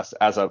printing press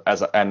and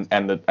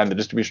the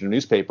distribution of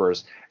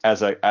newspapers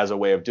as a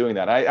way of doing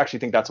that. And I actually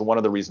think that's one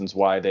of the reasons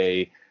why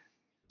they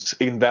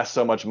invest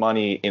so much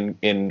money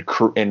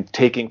in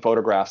taking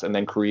photographs and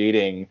then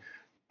creating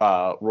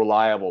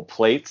reliable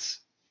plates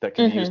that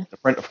can be used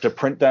to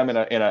print them in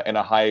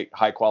a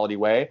high quality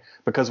way.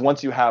 Because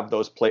once you have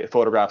those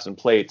photographs and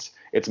plates,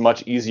 it's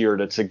much easier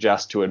to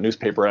suggest to a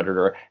newspaper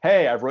editor,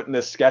 hey, I've written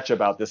this sketch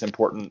about this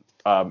important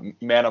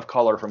man of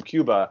color from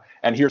Cuba,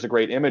 and here's a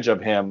great image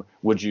of him.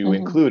 Would you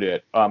include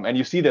it? And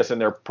you see this in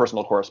their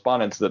personal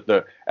correspondence, that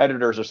the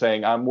editors are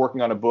saying, I'm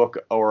working on a book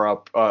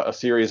or a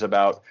series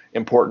about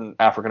important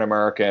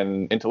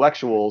African-American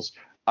intellectuals.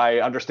 I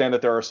understand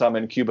that there are some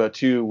in Cuba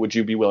too. Would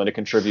you be willing to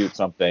contribute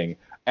something?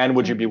 And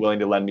would you be willing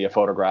to lend me a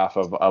photograph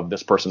of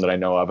this person that I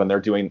know of? And they're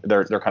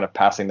kind of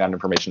passing that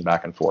information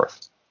back and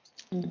forth.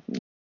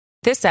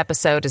 This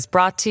episode is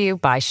brought to you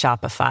by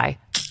Shopify.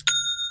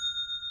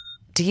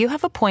 Do you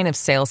have a point of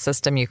sale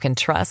system you can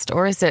trust,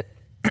 or is it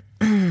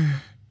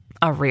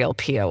a real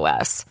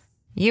POS?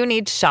 You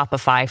need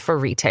Shopify for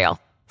retail.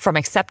 From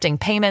accepting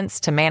payments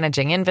to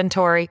managing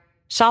inventory,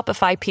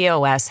 Shopify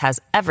POS has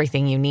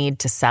everything you need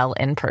to sell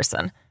in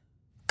person.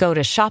 Go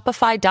to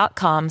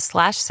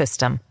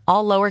shopify.com/system,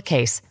 all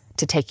lowercase,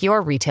 to take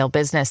your retail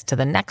business to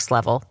the next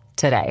level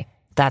today.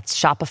 That's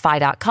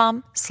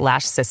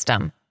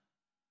shopify.com/system.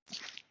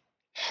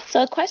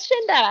 So a question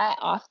that I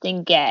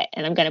often get,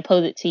 and I'm going to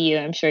pose it to you,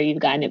 I'm sure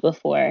you've gotten it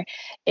before,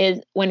 is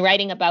when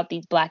writing about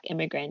these Black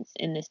immigrants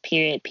in this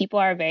period, people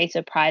are very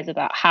surprised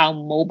about how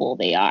mobile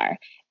they are.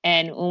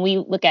 And when we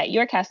look at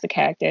your cast of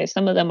characters,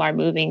 some of them are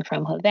moving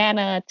from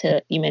Havana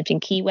to, you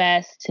mentioned Key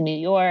West, to New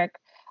York,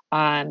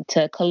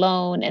 to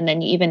Cologne, and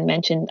then you even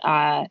mentioned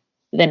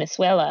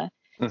Venezuela.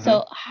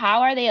 So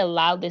how are they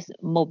allowed this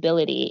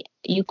mobility?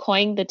 You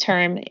coined the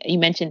term, you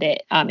mentioned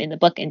it in the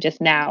book and just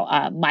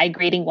now,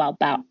 migrating while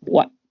Black,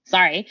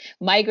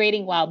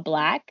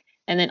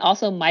 and then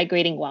also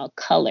migrating while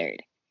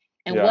colored.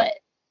 And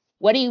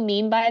what do you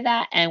mean by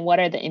that? And what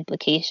are the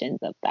implications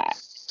of that?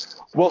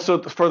 Well,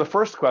 so for the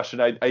first question,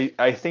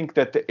 I think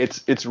that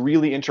it's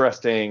really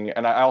interesting,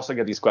 and I also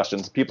get these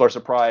questions. People are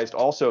surprised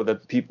also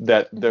that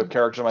the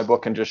characters in my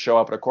book can just show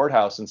up at a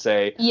courthouse and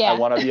say, "I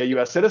want to be a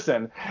U.S.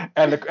 citizen,"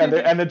 and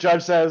the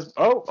judge says,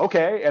 "Oh,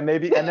 okay," and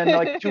then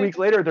like 2 weeks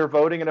later they're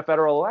voting in a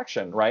federal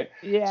election, right?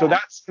 Yeah. So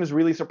that seems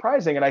really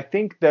surprising, and I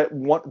think that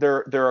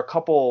there are a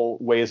couple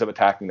ways of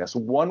attacking this.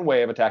 One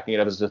way of attacking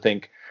it is to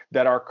think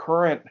that our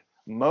current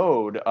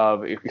mode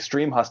of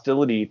extreme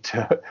hostility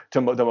to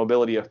the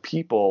mobility of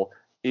people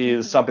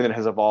is something that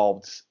has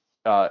evolved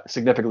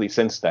significantly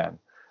since then.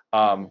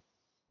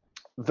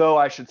 Though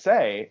I should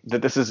say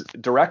that this is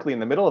directly in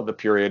the middle of the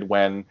period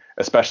when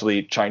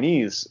especially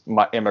Chinese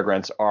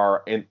immigrants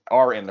are in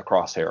the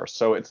crosshairs.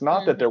 So it's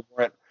not that there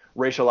weren't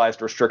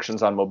racialized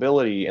restrictions on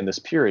mobility in this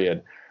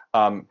period.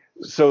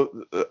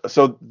 So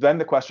then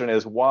the question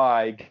is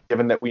why,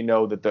 given that we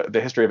know that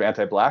the history of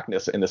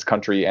anti-Blackness in this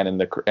country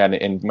and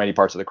in many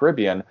parts of the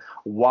Caribbean,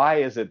 why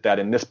is it that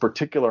in this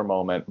particular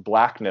moment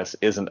Blackness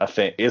isn't a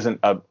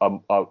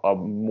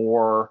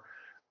more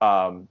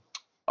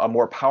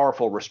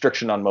powerful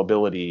restriction on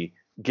mobility,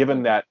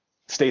 given that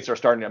states are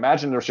starting to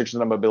imagine the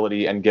restrictions on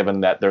mobility and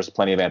given that there's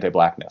plenty of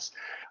anti-Blackness?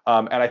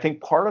 And I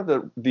think part of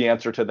the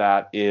answer to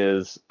that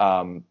is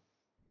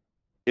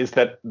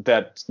that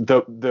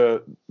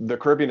the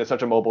Caribbean is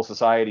such a mobile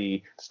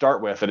society to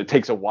start with that it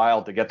takes a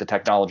while to get the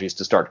technologies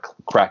to start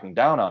cracking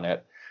down on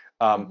it.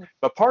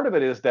 But part of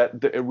it is that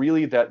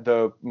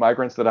the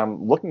migrants that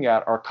I'm looking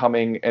at are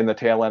coming in the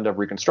tail end of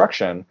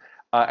Reconstruction,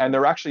 and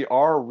there actually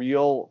are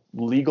real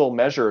legal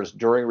measures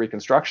during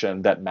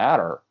Reconstruction that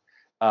matter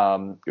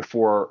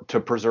to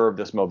preserve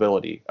this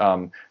mobility.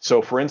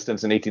 So, for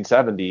instance, in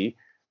 1870.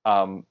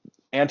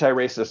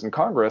 Anti-racists in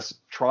Congress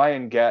try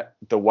and get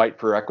the white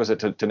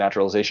prerequisite to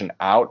naturalization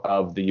out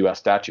of the U.S.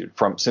 statute.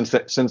 Since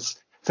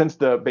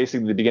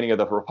basically the beginning of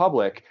the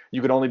Republic,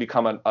 you could only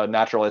become a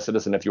naturalized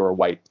citizen if you were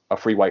a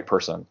free white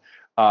person.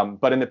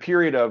 But in the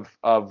period of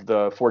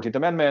the 14th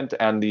Amendment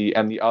and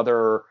the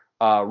other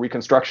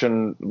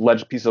Reconstruction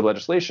piece of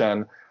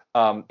legislation,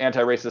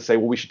 anti-racists say,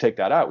 well, we should take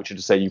that out. We should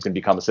just say you can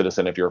become a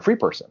citizen if you're a free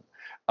person.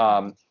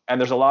 And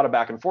there's a lot of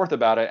back and forth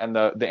about it. And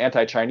the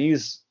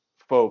anti-Chinese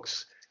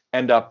folks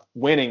end up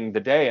winning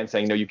the day and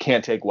saying, no, you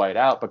can't take white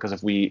out, because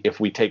if we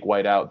take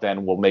white out,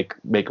 then we'll make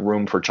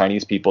room for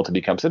Chinese people to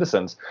become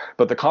citizens.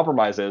 But the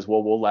compromise is,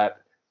 well, we'll let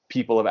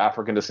people of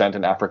African descent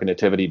and African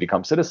nativity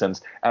become citizens.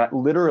 And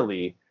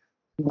literally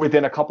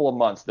within a couple of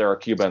months, there are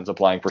Cubans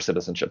applying for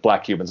citizenship,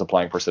 Black Cubans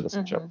applying for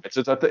citizenship. It's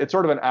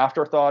sort of an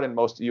afterthought in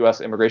most U.S.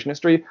 immigration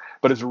history,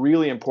 but it's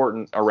really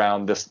important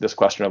around this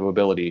question of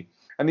mobility.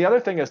 And the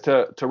other thing is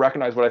to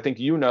recognize what I think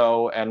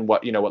and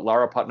what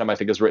Lara Putnam I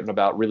think has written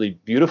about really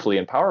beautifully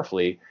and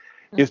powerfully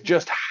is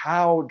just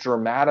how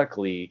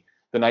dramatically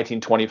the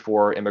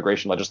 1924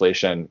 immigration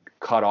legislation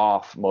cut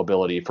off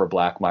mobility for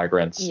Black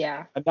migrants.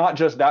 Yeah. And not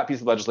just that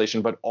piece of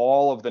legislation, but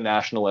all of the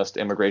nationalist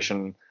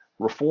immigration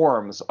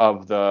reforms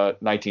of the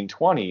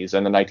 1920s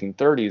and the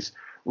 1930s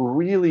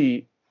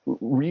really,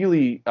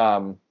 really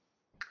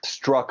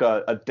struck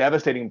a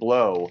devastating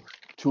blow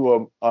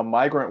to a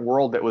migrant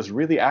world that was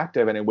really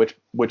active and in which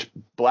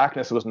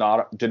Blackness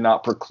did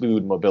not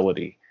preclude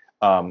mobility.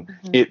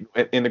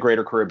 In the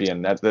greater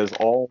Caribbean, that there's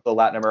all the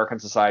Latin American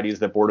societies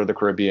that border the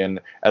Caribbean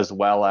as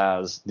well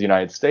as the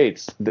United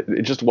States.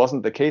 It just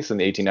wasn't the case in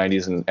the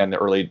 1890s and the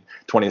early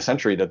 20th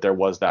century that there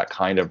was that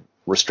kind of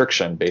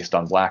restriction based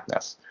on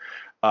Blackness.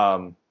 I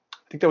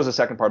think there was a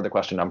second part of the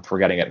question. I'm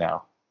forgetting it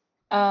now.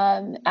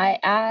 I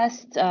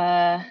asked,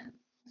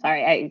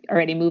 sorry, I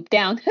already moved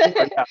down.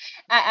 I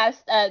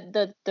asked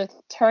the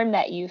term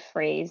that you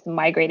phrased,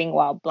 migrating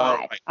while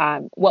Black.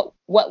 Right.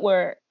 What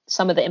were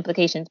some of the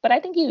implications? But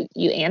I think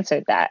you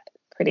answered that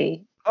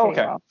pretty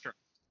well. Sure.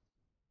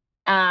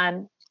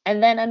 And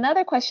then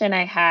another question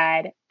I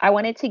had, I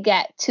wanted to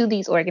get to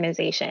these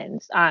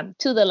organizations,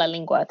 to the La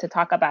Lingua, to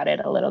talk about it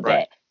a little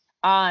bit.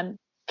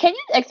 Can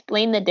you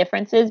explain the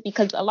differences?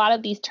 Because a lot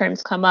of these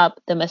terms come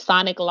up, the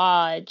Masonic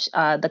Lodge,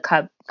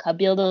 the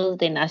Cabildo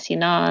de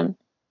Nación,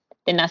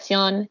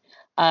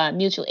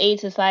 Mutual Aid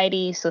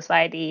Society,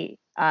 Society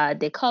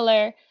de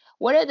Color.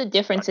 What are the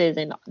differences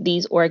in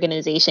these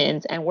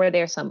organizations, and were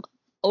there some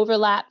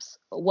overlaps?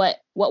 What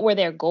were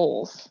their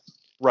goals?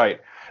 Right.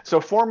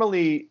 So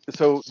formally,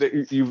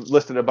 you've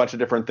listed a bunch of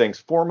different things.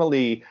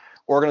 Formally,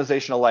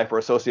 organizational life or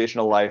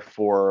associational life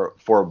for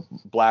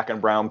Black and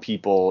brown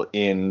people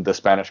in the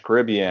Spanish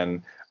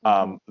Caribbean,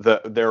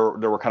 there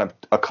were kind of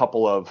a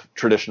couple of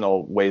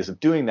traditional ways of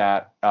doing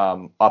that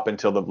up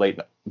until the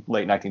late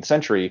 19th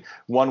century.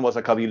 One was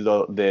a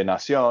Cabildo de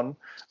Nación,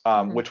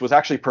 which was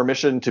actually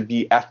permission to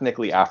be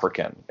ethnically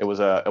African. It was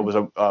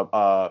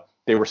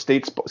they were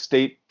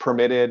state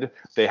permitted.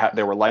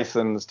 They were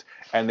licensed,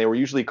 and they were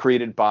usually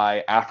created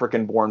by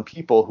African-born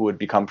people who had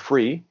become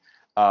free,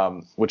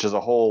 which is a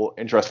whole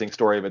interesting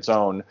story of its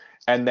own.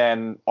 And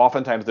then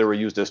oftentimes they were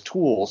used as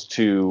tools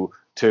to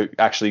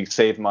actually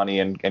save money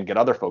and get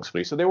other folks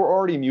free. So they were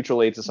already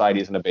mutual aid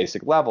societies in a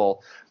basic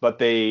level, but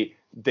they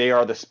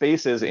are the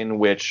spaces in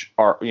which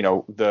are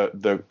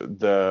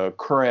the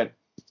current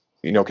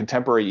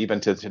contemporary even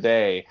to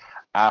today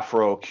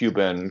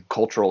Afro-Cuban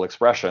cultural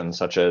expressions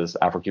such as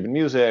Afro-Cuban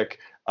music,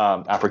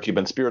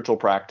 Afro-Cuban spiritual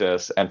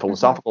practice, and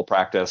philosophical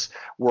practice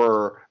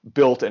were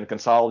built and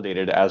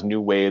consolidated as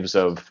new waves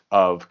of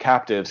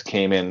captives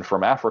came in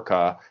from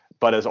Africa,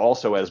 but as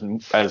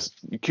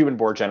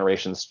Cuban-born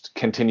generations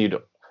continued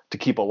to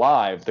keep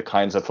alive the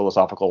kinds of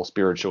philosophical,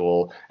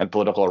 spiritual, and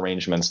political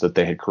arrangements that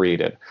they had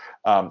created.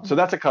 So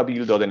that's a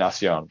Cabildo de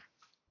Nación.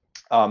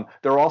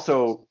 There are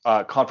also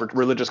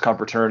religious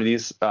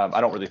confraternities.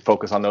 I don't really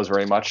focus on those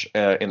very much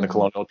in the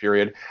colonial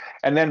period.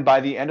 And then by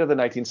the end of the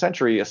 19th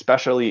century,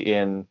 especially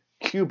in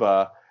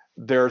Cuba,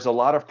 there's a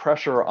lot of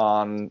pressure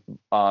on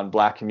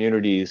Black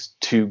communities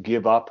to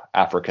give up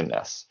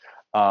Africanness.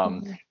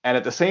 And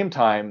at the same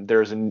time,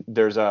 there's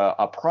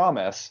a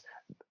promise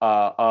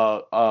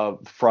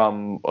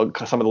from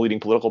some of the leading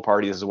political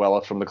parties as well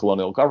as from the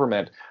colonial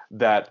government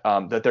that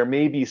there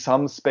may be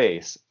some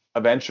space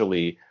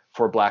eventually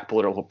for Black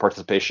political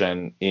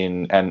participation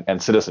in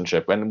and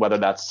citizenship, and whether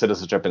that's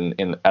citizenship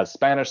in as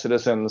Spanish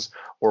citizens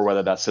or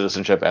whether that's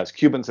citizenship as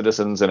Cuban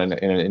citizens in an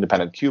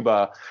independent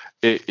Cuba,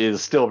 it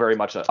is still very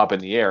much up in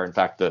the air. In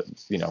fact,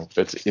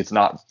 it's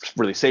not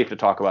really safe to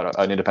talk about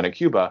an independent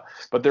Cuba,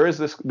 but there is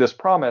this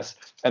promise,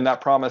 and that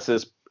promise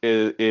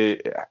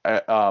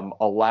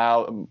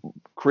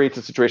creates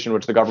a situation in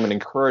which the government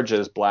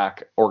encourages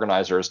Black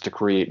organizers to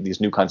create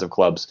these new kinds of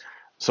clubs,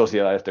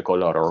 sociedades de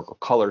color, or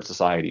colored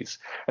societies.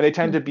 And they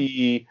tend to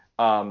be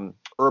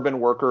urban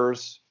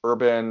workers,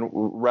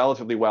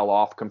 relatively well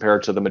off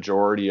compared to the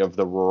majority of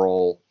the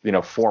rural,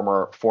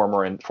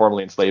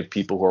 formerly enslaved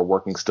people who are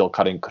working still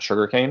cutting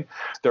sugarcane.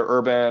 They're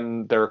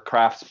urban, they're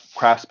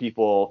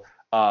craftspeople,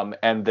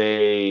 and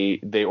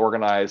they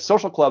organize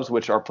social clubs,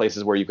 which are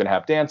places where you can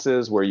have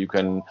dances, where you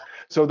can.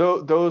 So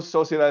those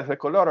sociedades de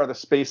color are the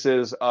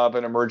spaces of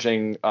an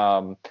emerging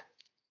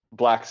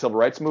Black civil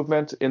rights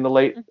movement in the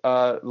late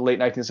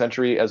 19th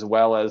century, as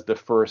well as the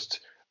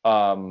first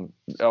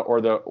or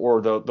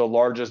the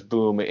largest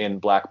boom in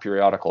Black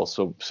periodicals.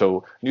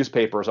 So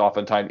newspapers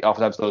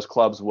oftentimes those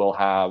clubs will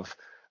have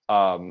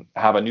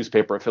a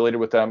newspaper affiliated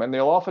with them, and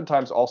they'll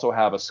oftentimes also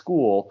have a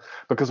school,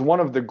 because one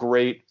of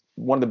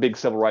the big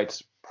civil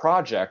rights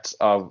projects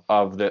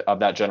of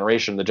that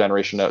generation, the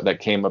generation that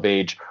came of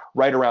age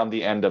right around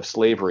the end of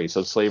slavery.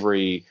 So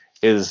slavery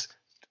is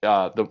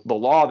the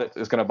law that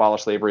is going to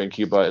abolish slavery in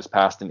Cuba is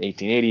passed in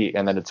 1880,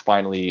 and then it's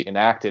finally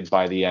enacted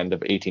by the end of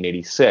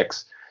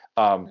 1886.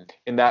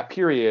 In that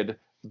period,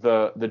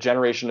 the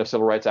generation of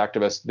civil rights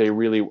activists, they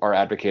really are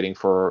advocating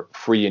for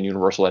free and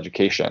universal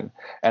education.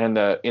 And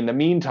in the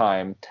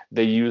meantime,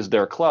 they use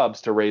their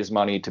clubs to raise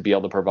money to be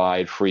able to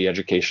provide free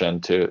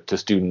education to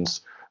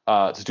students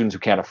who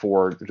can't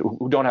afford,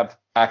 who don't have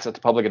access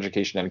to public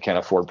education and can't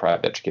afford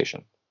private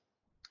education.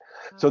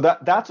 So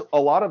that's a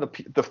lot of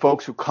the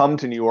folks who come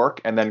to New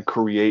York and then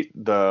create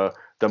the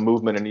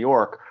movement in New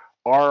York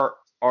are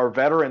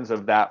veterans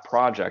of that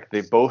project.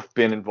 They've both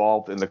been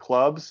involved in the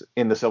clubs,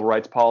 in the civil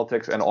rights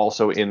politics, and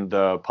also in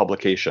the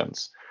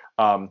publications.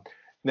 Now,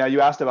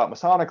 you asked about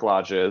Masonic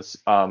lodges.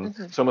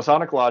 So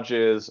Masonic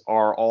lodges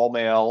are all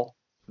male.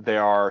 They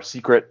are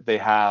secret. They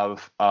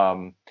have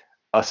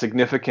a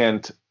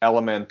significant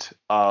element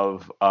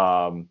of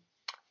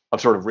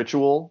sort of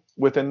ritual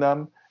within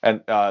them,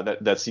 and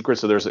that's secret.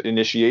 So there's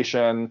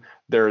initiation.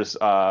 There's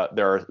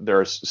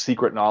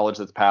secret knowledge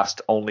that's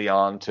passed only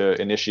on to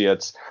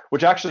initiates,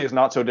 which actually is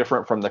not so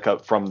different from the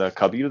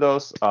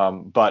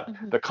cabildos, but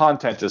the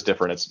content is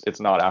different. It's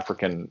not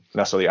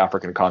necessarily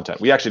African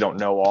content. We actually don't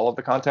know all of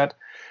the content.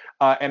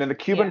 And in the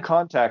Cuban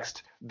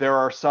context, there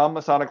are some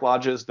Masonic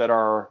lodges that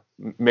are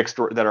mixed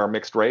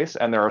race,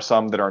 and there are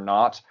some that are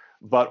not.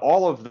 But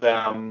all of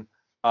them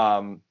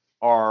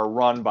are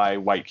run by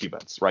white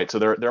Cubans, right? So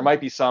there might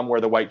be some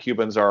where the white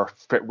Cubans are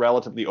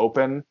relatively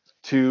open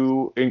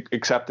to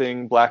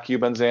accepting black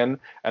Cubans in,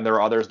 and there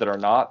are others that are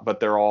not, but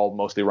they're all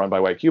mostly run by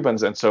white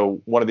Cubans. And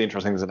so one of the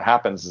interesting things that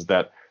happens is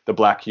that the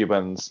black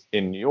Cubans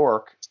in New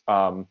York,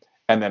 and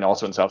then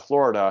also in South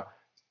Florida,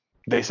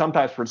 they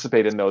sometimes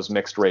participate in those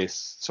mixed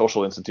race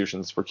social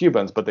institutions for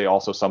Cubans, but they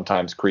also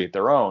sometimes create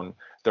their own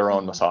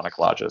Masonic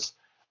lodges.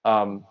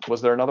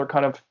 Was there another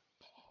kind of?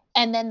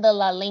 And then the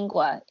La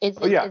Lingua, is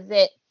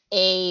it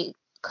a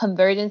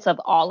convergence of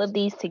all of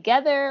these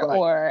together, right,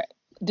 or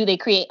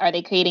are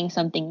they creating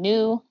something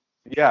new?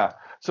 Yeah.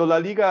 So La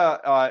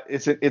Liga,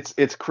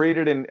 it's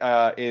created in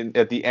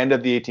at the end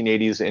of the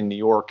 1880s in New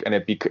York, and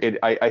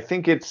I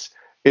think it's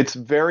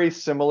very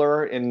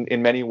similar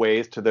in many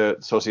ways to the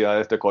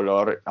Sociedades de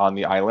Color on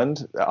the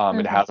island.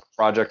 It has a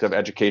project of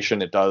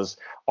education. It does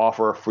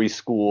offer a free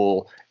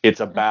school. It's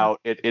about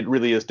it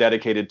really is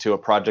dedicated to a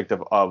project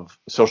of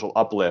social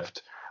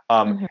uplift.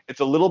 It's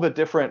a little bit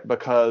different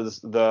because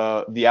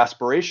the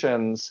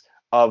aspirations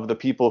of the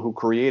people who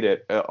create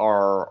it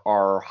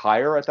are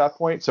higher at that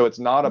point. So it's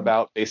not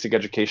about basic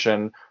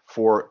education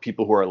for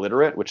people who are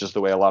illiterate, which is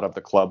the way a lot of the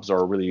clubs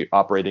are really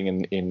operating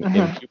in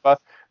Cuba,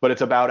 but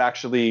it's about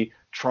actually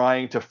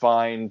trying to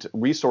find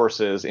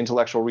resources,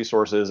 intellectual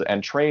resources,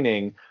 and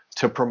training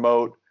to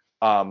promote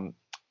men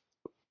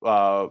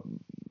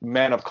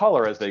of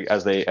color, as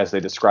they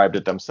described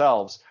it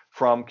themselves,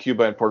 from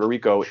Cuba and Puerto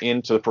Rico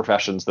into the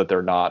professions that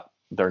they're not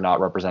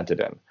represented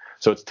in.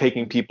 So it's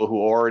taking people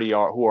who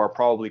are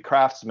probably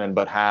craftsmen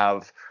but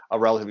have a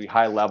relatively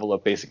high level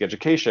of basic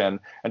education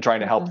and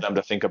trying to help them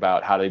to think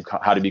about how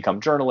to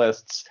become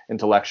journalists,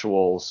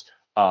 intellectuals,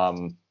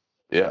 and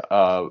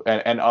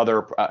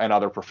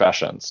other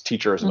professions,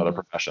 teachers and other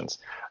professions.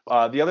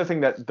 The other thing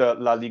that the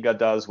La Liga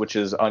does, which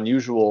is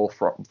unusual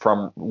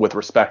from with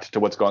respect to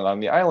what's going on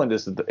the island,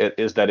 is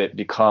that it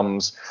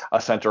becomes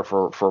a center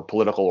for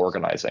political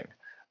organizing.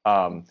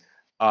 And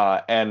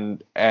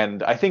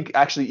I think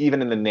actually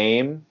even in the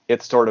name,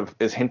 it sort of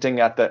is hinting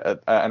at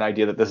an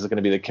idea that this is going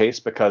to be the case,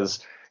 because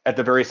at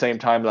the very same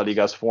time La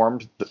Liga is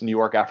formed, the New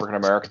York African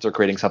Americans are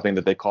creating something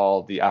that they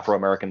call the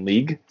Afro-American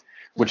League,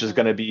 which is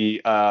going to be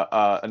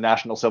a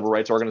national civil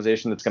rights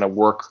organization that's going to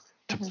work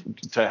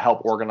to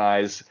help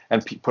organize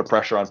and put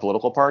pressure on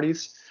political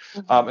parties.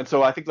 And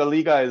so I think La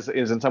Liga is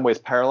in some ways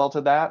parallel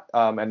to that.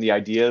 And the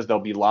idea is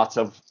there'll be lots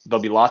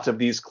of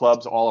these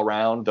clubs all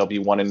around. There'll be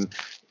one in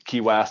Key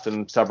West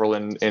and several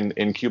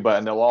in Cuba,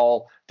 and they'll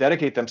all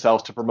dedicate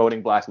themselves to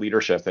promoting Black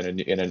leadership in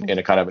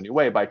a kind of a new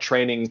way by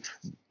training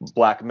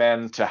Black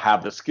men to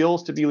have the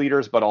skills to be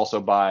leaders, but also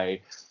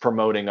by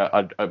promoting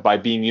by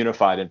being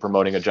unified and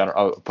promoting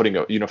putting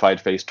a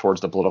unified face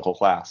towards the political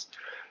class.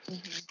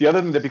 The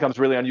other thing that becomes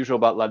really unusual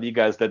about La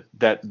Liga is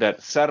that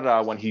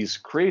Serra, when he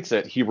creates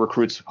it, he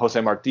recruits Jose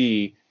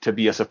Marti to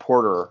be a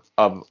supporter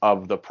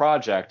of the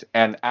project,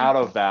 and out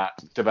of that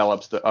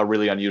develops a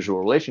really unusual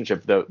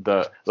relationship.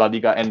 The La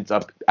Liga ends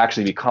up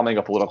actually becoming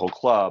a political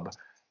club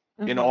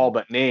in all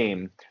but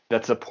name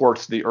that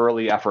supports the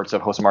early efforts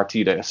of Jose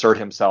Marti to assert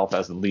himself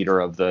as the leader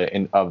of the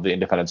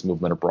independence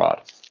movement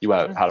abroad. You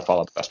had to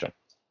follow up the question.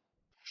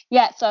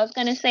 Yeah, so I was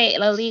going to say,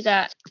 La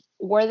Liga,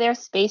 were there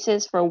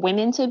spaces for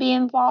women to be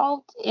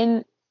involved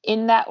in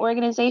that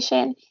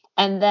organization?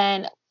 And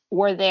then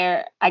were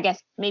there, I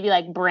guess, maybe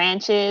like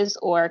branches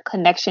or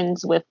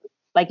connections with,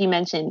 like you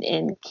mentioned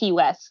in Key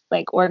West,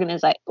 like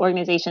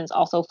organizations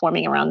also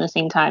forming around the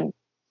same time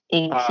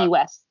in Key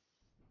West?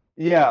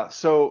 Yeah,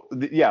 so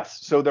yes,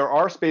 so there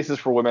are spaces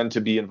for women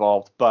to be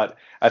involved, but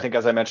I think,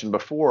 as I mentioned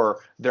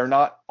before, they're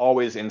not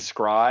always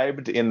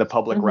inscribed in the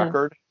public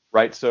record.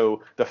 Right.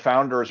 So the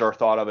founders are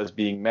thought of as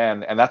being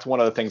men. And that's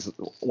one of the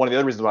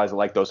other reasons why I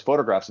like those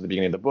photographs at the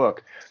beginning of the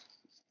book.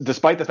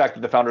 despite the fact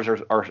that the founders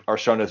are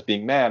shown as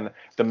being men,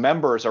 the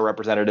members are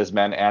represented as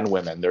men and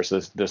women. There's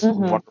this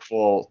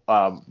wonderful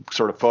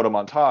sort of photo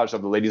montage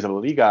of the ladies of La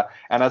Liga.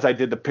 And as I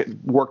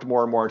worked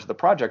more and more into the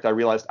project, I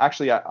realized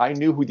actually I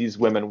knew who these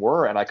women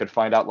were, and I could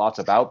find out lots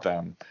about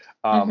them.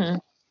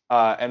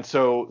 And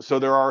so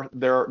there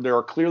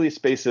are clearly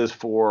spaces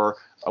for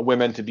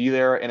women to be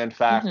there. And in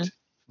fact,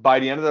 by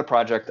the end of the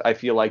project, I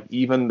feel like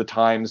even the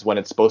times when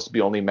it's supposed to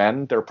be only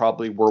men, there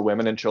probably were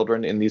women and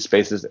children in these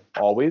spaces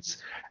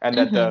always. And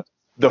that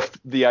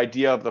the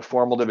idea of the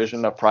formal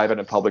division of private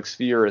and public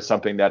sphere is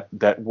something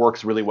that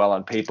works really well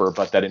on paper,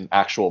 but that in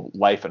actual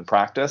life and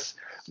practice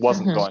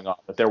wasn't going on.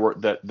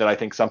 That I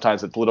think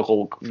sometimes at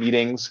political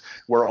meetings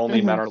where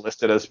only men are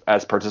listed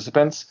as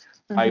participants,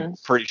 I'm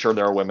pretty sure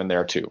there are women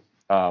there too.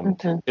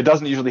 It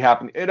doesn't usually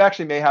happen. It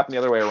actually may happen the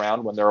other way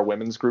around. When there are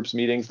women's groups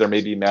meetings, there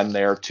may be men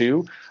there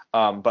too.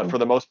 But for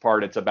the most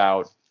part, it's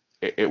about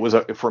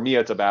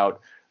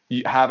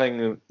having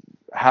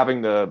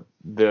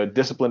the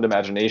disciplined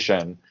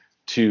imagination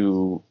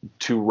to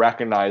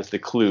recognize the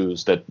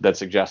clues that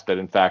suggest that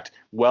in fact,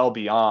 well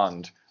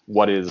beyond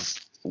what is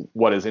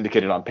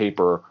indicated on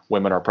paper,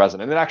 women are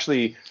present. And it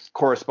actually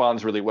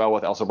corresponds really well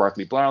with Elsa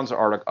Barkley Brown's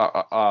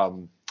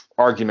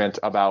argument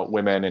about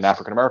women in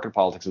African American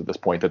politics at this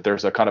point, that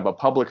there's a kind of a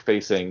public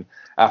facing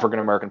African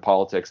American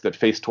politics that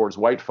face towards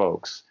white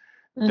folks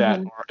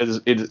that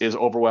is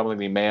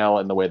overwhelmingly male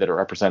in the way that it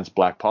represents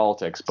Black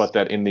politics, but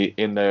that in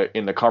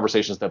the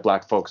conversations that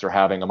Black folks are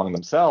having among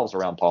themselves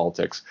around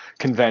politics,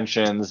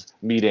 conventions,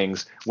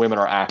 meetings, women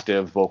are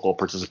active, vocal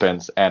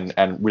participants, and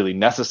really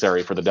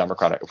necessary for the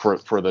democratic for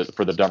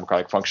the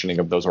democratic functioning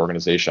of those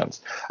organizations.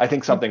 I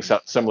think something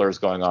similar is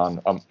going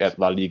on at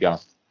La Liga.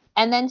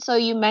 And then, so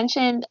you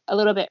mentioned a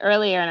little bit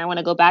earlier, and I want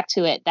to go back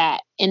to it,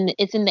 that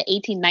it's in the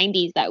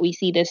 1890s that we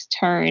see this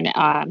turn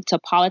to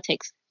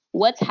politics.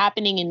 What's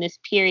happening in this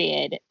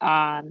period?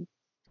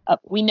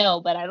 We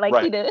know, but I'd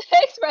like you to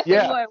express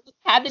it more. What's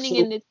happening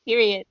in this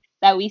period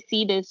that we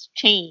see this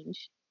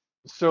change?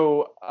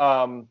 So,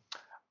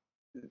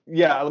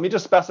 let me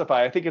just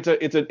specify. I think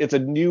it's a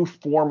new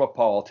form of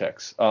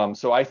politics.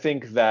 So I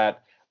think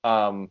that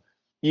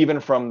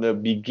even from the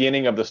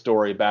beginning of the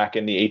story back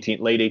in the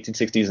late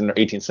 1860s and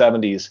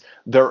 1870s,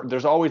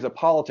 there's always a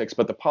politics,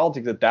 but the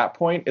politics at that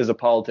point is a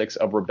politics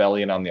of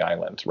rebellion on the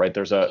island, right?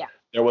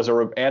 There was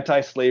a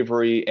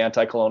anti-slavery,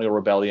 anti-colonial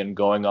rebellion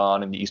going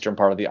on in the eastern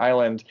part of the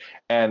island,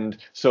 and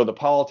so the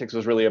politics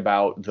was really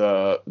about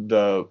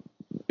the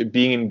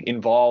being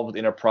involved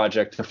in a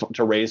project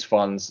to raise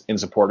funds in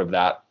support of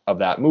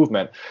that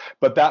movement.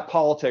 But that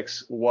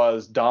politics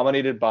was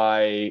dominated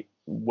by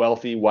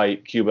wealthy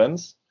white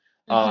Cubans.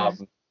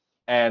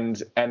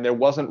 And it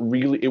wasn't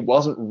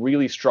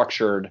really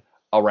structured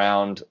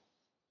around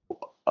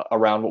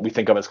what we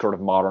think of as sort of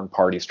modern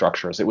party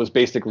structures. It was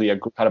basically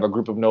kind of a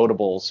group of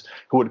notables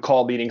who would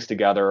call meetings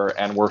together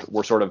and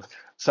were sort of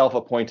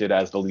self-appointed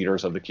as the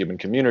leaders of the Cuban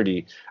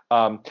community.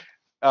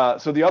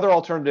 So the other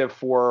alternative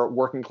for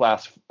working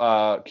class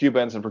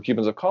Cubans and for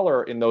Cubans of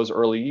color in those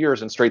early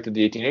years and straight through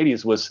the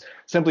 1880s was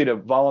simply to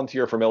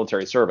volunteer for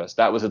military service.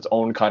 That was its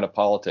own kind of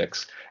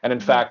politics. And in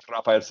fact,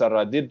 Rafael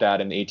Serra did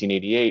that in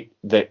 1888.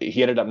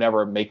 He ended up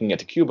never making it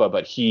to Cuba,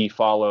 but he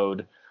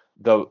followed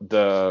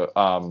the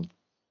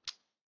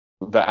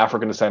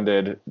African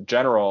descended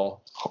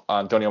general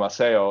Antonio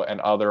Maceo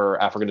and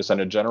other African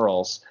descended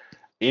generals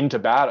into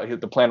battle.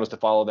 The plan was to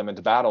follow them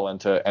into battle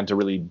and to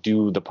really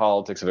do the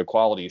politics of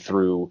equality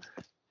through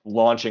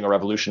launching a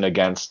revolution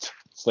against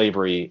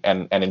slavery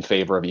and in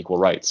favor of equal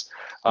rights.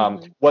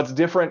 What's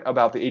different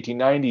about the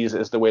 1890s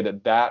is the way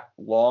that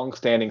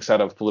long-standing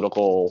set of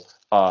political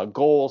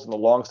goals and the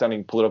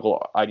long-standing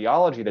political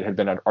ideology that had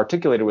been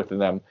articulated within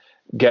them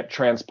get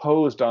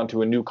transposed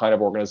onto a new kind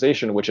of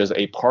organization, which is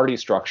a party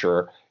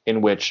structure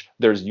in which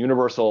there's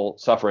universal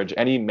suffrage.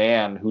 Any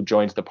man who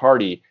joins the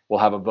party will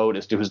have a vote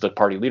as to who's the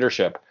party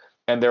leadership.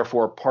 And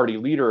therefore, party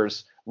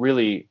leaders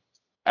really,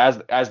 as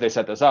they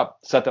set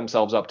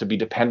themselves up to be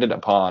dependent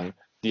upon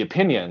the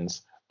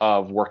opinions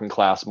of working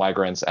class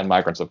migrants and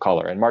migrants of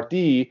color. And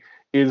Martí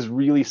is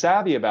really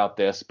savvy about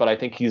this, but I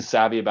think he's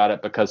savvy about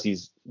it because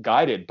he's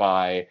guided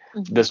by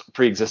this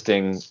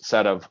pre-existing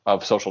set of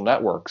social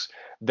networks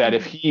that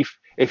if he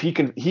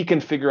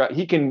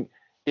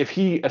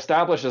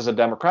establishes a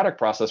democratic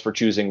process for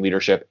choosing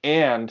leadership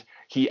and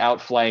he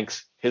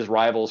outflanks his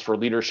rivals for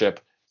leadership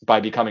by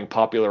becoming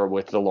popular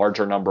with the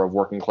larger number of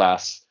working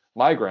class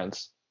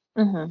migrants,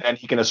 then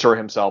he can assure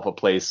himself a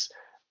place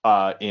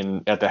at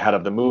the head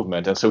of the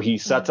movement. And so he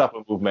sets up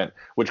a movement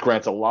which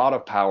grants a lot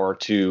of power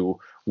to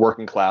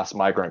working class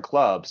migrant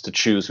clubs to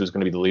choose who's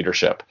going to be the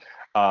leadership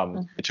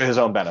to his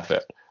own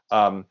benefit.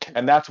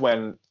 And that's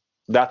when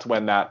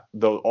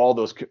all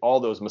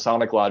those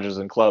Masonic lodges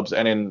and clubs,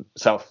 and in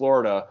South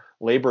Florida,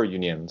 labor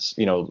unions,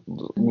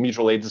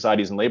 mutual aid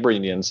societies and labor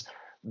unions,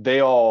 they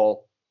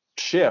all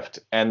shift,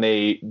 and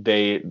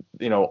they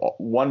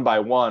one by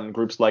one,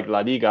 groups like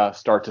La Liga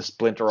start to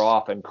splinter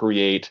off and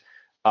create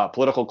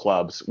political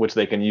clubs, which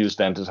they can use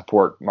then to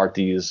support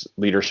Marti's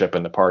leadership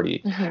in the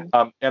party.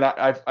 And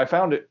I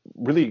found it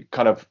really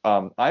kind of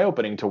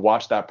eye-opening to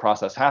watch that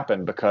process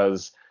happen,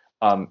 because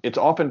it's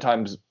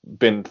oftentimes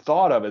been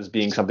thought of as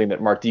being something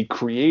that Marti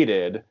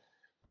created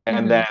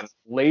and then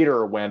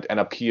later went and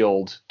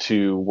appealed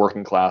to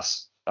working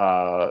class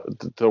to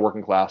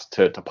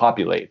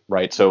populate,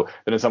 right? So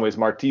that in some ways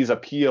Marti's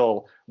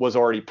appeal was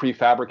already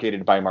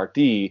prefabricated by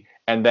Marti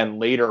and then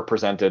later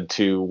presented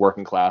to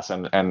working class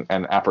and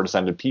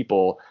Afro-descended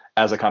people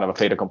as a kind of a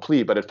fait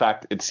accompli. But in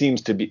fact, it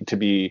seems to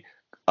be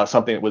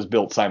something that was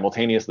built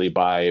simultaneously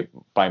by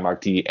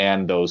Marti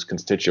and those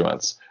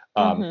constituents.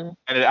 And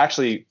it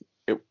actually,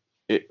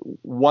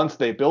 once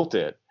they built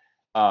it,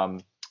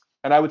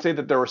 and I would say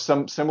that there were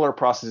some similar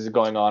processes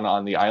going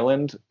on the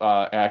island,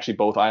 actually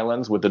both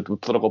islands, with the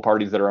political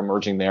parties that are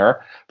emerging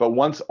there. But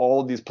once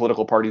all of these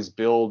political parties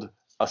build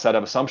a set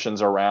of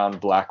assumptions around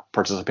Black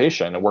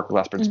participation and working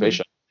class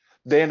participation,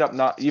 they end up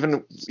not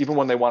even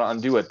when they want to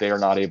undo it, they are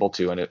not able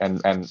to.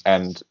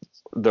 And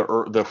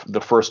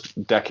the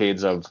first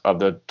decades of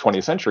the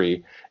 20th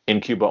century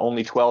in Cuba,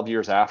 only 12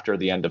 years after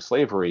the end of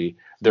slavery,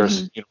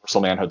 there's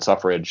universal manhood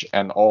suffrage,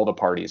 and all the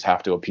parties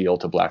have to appeal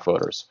to Black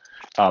voters.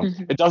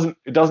 It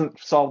doesn't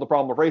solve the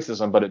problem of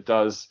racism, but it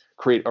does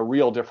create a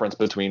real difference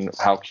between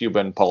how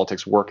Cuban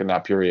politics work in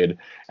that period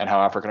and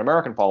how African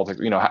American politics,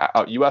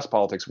 how U.S.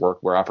 politics work,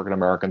 where African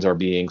Americans are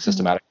being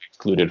systematically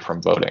excluded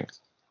from voting.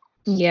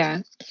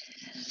 Yeah.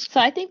 So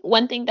I think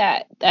one thing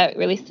that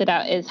really stood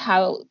out is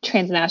how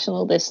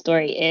transnational this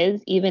story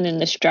is, even in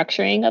the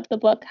structuring of the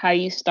book. How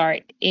you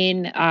start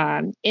in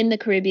the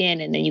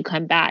Caribbean, and then you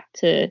come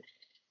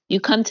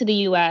to the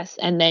U.S.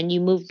 and then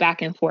you move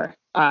back and forth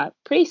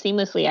pretty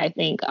seamlessly, I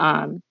think,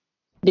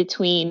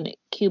 between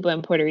Cuba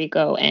and Puerto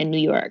Rico and New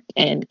York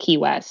and Key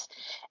West.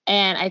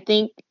 And I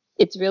think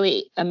it's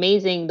really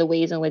amazing the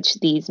ways in which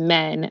these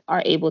men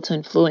are able to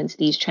influence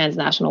these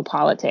transnational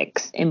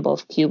politics in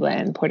both Cuba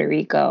and Puerto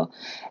Rico.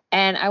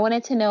 And I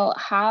wanted to know,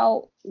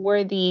 how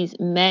were these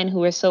men who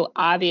were so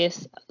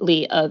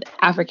obviously of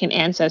African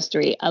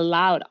ancestry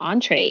allowed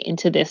entree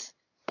into this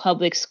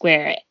public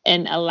square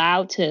and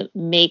allowed to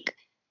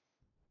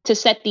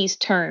set these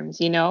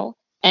terms,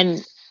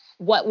 and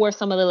what were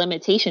some of the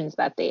limitations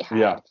that they had?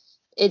 Yeah.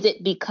 Is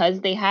it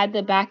because they had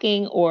the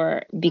backing,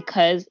 or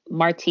because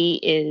Marti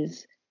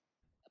is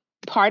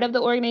part of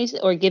the organization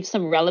or gives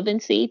some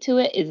relevancy to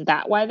it? Is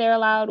that why they're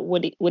allowed?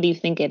 What do you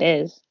think it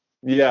is?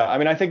 Yeah, I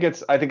mean, I think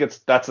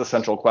that's the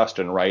central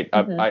question, right?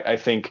 I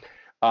think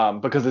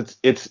because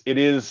it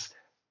is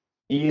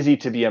easy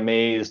to be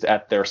amazed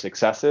at their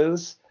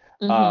successes,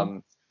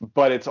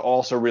 but it's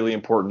also really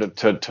important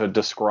to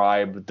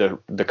describe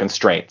the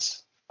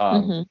constraints.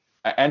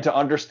 And to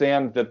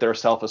understand that their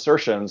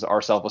self-assertions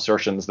are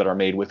self-assertions that are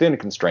made within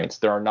constraints.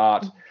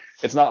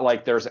 It's not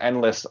like there's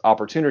endless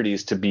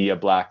opportunities to be a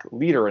Black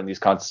leader in these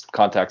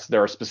contexts.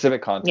 There are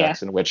specific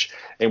contexts in which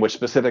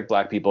specific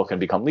Black people can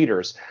become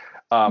leaders.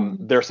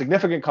 There are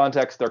significant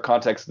contexts. There are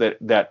contexts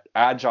that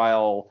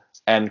agile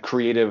and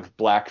creative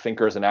Black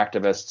thinkers and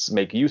activists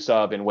make use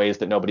of in ways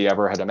that nobody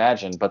ever had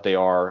imagined, but they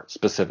are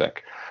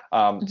specific.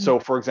 So,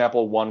 for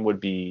example, one would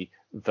be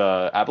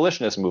the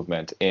abolitionist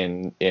movement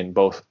in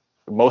both,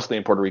 mostly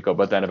in Puerto Rico,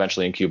 but then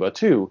eventually in Cuba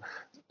too,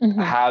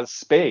 has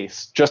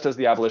space, just as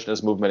the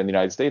abolitionist movement in the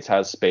United States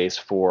has space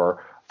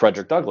for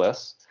Frederick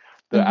Douglass.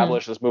 The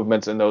abolitionist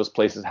movements in those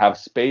places have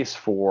space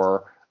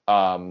for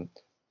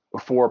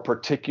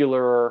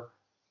particular,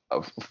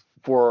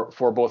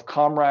 for both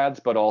comrades,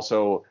 but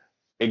also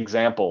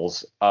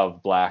examples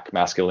of Black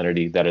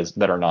masculinity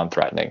that are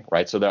non-threatening,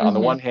 right? So that on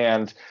the one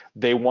hand,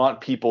 they want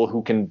people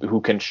who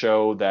can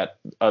show that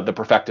the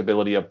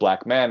perfectibility of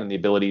Black men and the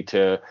ability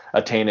to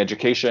attain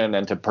education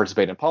and to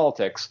participate in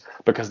politics,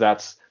 because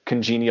that's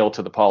congenial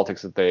to the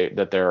politics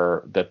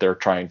that they're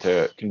trying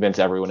to convince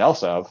everyone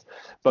else of.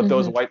 But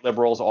those white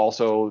liberals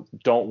also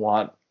don't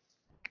want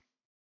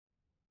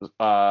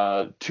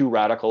too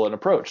radical an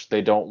approach.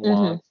 They don't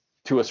want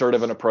too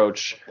assertive an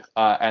approach,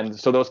 and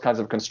so those kinds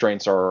of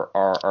constraints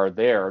are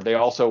there. They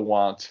also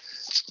want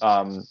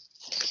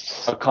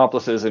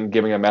accomplices in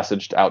giving a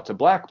message out to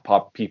Black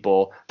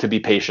people to be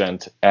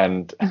patient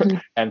and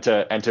and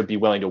to be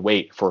willing to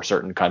wait for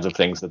certain kinds of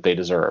things that they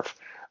deserve.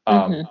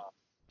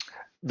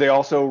 They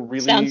also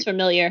really sounds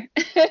familiar,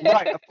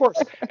 right? Of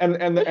course,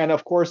 and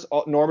of course,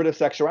 normative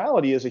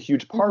sexuality is a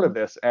huge part of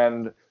this.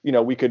 And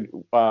we could,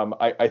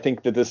 I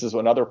think that this is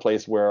another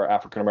place where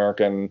African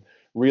American,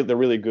 the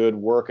really good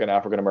work in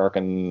African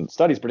American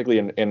studies,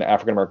 particularly in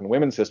African American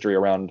women's history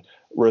around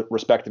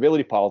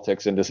respectability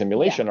politics and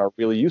dissimulation, are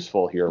really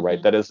useful here,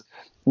 right? That is,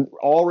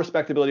 all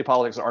respectability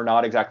politics are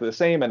not exactly the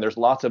same, and there's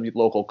lots of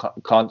local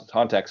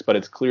context, but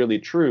it's clearly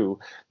true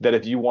that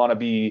if you want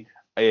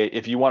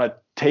to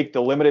take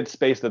the limited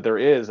space that there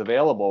is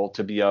available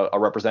to be a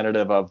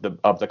representative of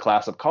the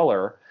class of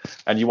color,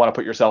 and you want to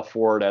put yourself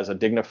forward as a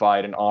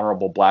dignified and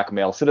honorable Black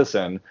male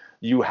citizen,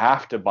 you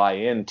have to buy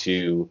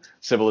into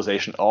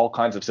civilization, all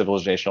kinds of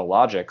civilizational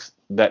logics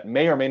that you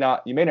may or may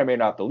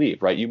not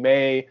believe, right? You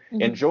may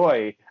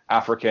enjoy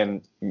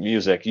African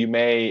music. You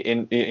may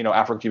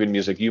Afro-Cuban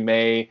music. You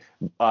may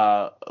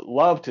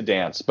love to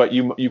dance, but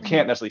you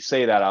can't necessarily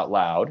say that out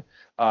loud.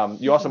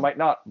 You also might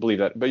not believe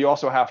that, but you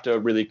also have to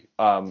really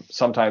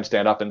sometimes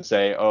stand up and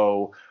say,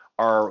 "Oh,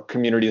 our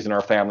communities and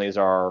our families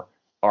are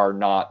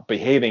not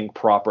behaving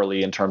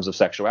properly in terms of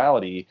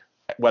sexuality,"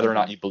 whether or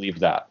not you believe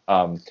that.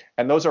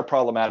 And those are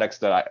problematics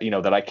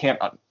that I can't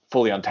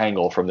fully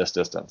untangle from this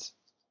distance.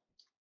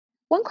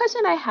 One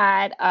question I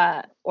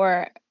had,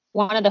 or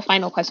one of the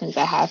final questions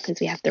I have,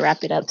 because we have to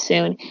wrap it up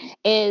soon,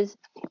 is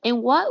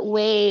in what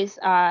ways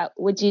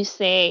would you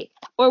say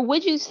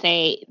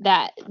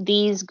that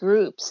these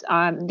groups,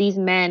 these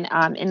men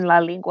in La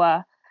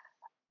Liga,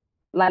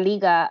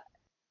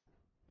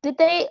 did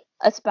they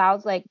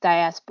espouse like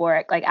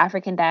diasporic, like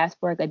African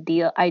diasporic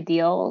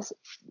ideals?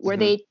 Were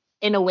they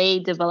in a way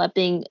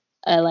developing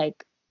a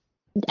like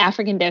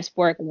African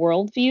diasporic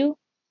worldview?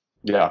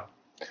 Yeah.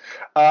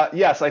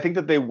 Yes, I think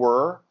that they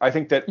were. I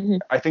think that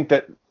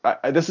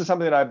this is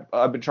something that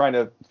I've been trying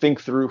to think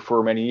through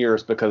for many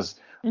years, because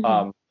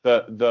the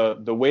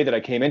way that I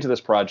came into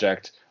this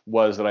project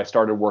was that I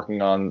started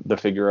working on the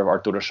figure of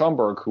Arturo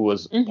Schomburg, who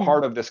was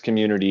part of this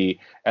community,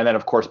 and then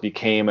of course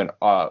became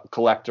a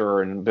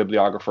collector and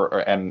bibliographer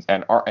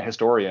and art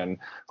historian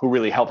who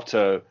really helped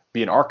to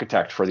be an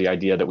architect for the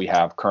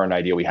current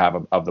idea we have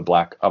of a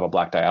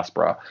black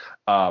diaspora,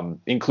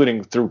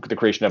 including through the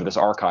creation of this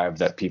archive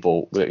that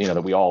people,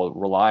 that we all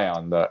rely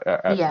on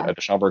at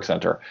the Schomburg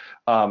Center.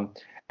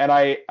 And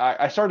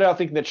I started out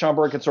thinking that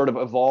Schomburg had sort of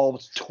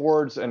evolved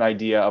towards an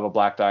idea of a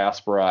black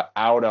diaspora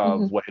out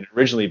of what had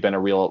originally been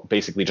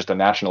basically just a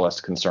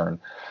nationalist concern.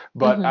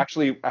 But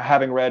actually,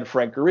 having read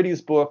Frank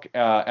Guridy's book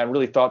and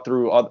really thought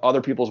through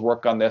other people's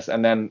work on this,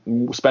 and then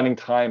spending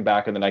time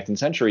back in the 19th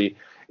century,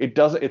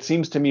 it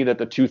seems to me that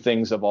the two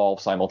things evolve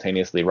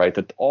simultaneously, right?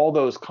 That all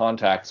those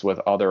contacts with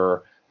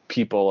other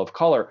people of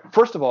color,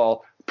 first of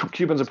all,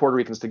 Cubans and Puerto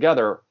Ricans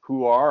together,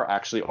 who are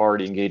actually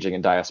already engaging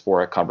in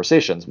diasporic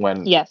conversations.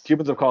 When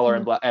Cubans of color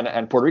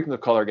and Puerto Ricans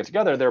of color get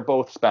together, they're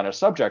both Spanish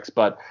subjects,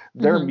 but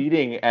they're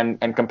meeting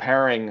and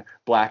comparing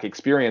Black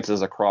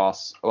experiences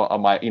across,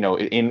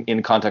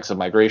 in context of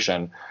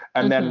migration.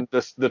 And then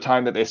the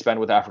time that they spend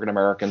with African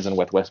Americans and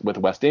with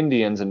West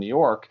Indians in New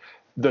York,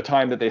 the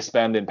time that they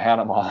spend in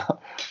Panama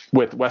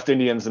with West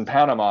Indians in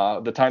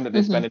Panama, the time that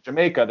they spend in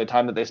Jamaica, the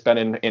time that they spend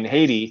in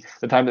Haiti,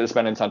 the time that they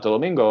spend in Santo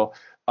Domingo,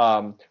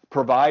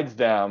 provides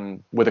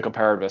them with a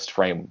comparativist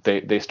frame.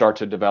 They start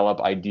to develop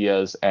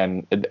ideas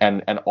and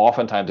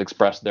oftentimes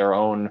express their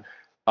own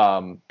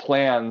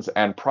plans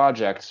and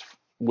projects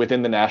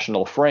within the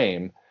national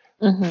frame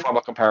from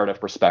a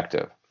comparative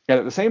perspective. And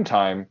at the same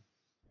time,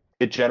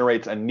 it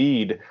generates a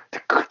need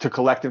to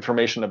collect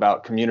information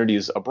about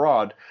communities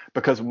abroad,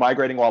 because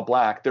migrating while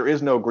Black, there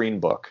is no green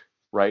book,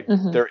 right?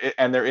 There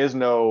is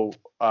no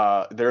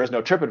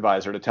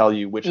TripAdvisor to tell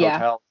you which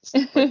hotels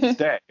to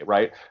stay,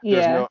 right?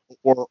 There's no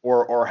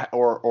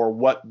or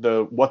what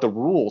the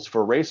rules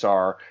for race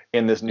are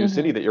in this new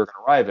city that you're going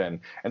to arrive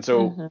in. And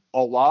so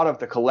a lot of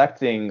the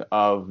collecting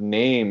of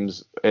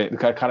names,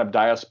 kind of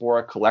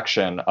diasporic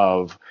collection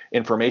of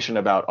information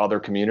about other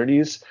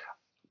communities,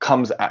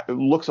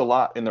 looks a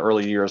lot in the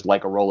early years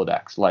like a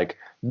Rolodex. Like,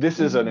 this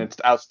is an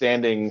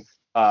outstanding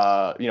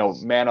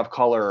man of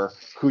color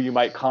who you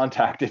might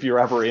contact if you're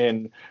ever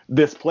in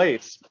this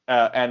place,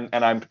 and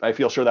I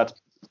feel sure that's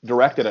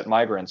directed at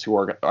migrants who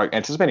are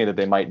anticipating that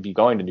they might be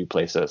going to new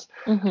places.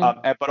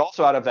 But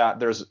also out of that,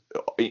 there's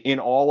a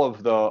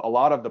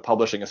lot of the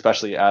publishing,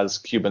 especially as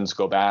Cubans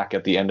go back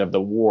at the end of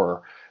the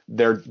war,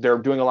 they're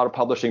doing a lot of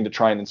publishing to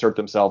try and insert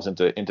themselves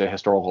into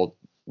historical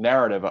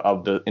narrative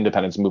of the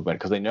independence movement,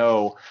 because they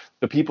know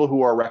the people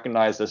who are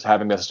recognized as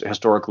having been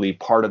historically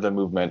part of the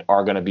movement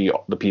are going to be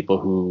the people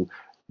who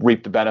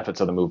reap the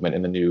benefits of the movement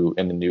in the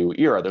new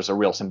era. There's a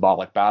real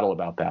symbolic battle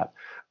about that.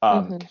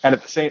 And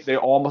they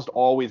almost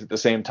always at the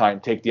same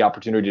time take the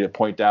opportunity to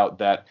point out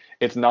that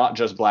it's not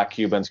just Black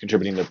Cubans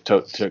contributing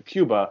to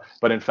Cuba,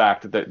 but in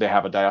fact that they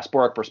have a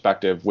diasporic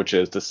perspective, which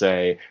is to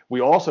say we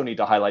also need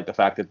to highlight the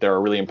fact that there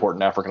are really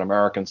important African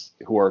Americans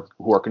who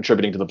are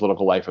contributing to the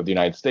political life of the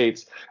United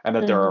States, and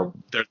that there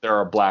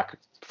are Black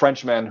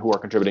Frenchmen who are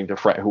contributing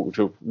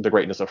to the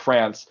greatness of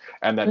France,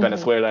 and that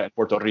Venezuela and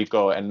Puerto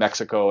Rico and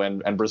Mexico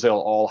and Brazil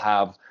all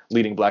have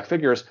leading Black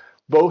figures,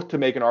 both to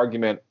make an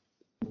argument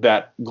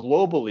that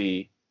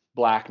globally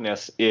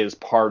Blackness is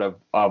part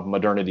of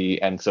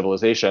modernity and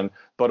civilization,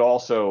 but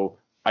also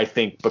I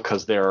think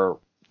because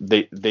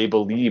they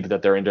believe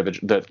that their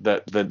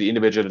the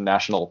individual and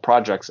national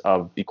projects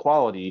of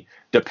equality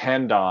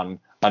depend on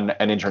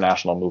an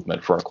international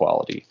movement for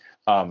equality.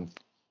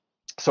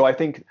 So I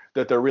think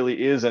that there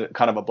really is a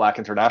kind of a Black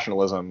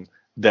internationalism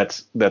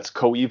that's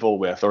coeval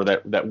with, or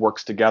that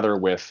works together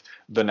with,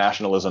 the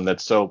nationalism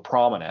that's so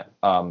prominent.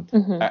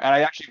 And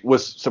I actually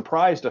was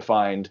surprised to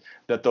find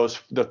that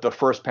the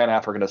first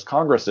Pan-Africanist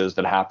Congresses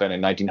that happened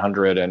in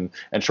 1900 and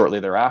shortly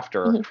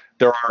thereafter,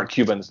 there aren't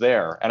Cubans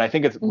there. And I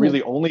think it's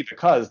really only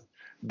because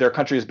their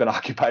country has been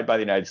occupied by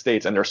the United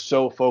States, and they're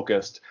so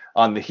focused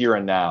on the here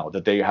and now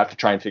that they have to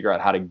try and figure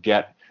out how to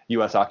get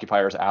U.S.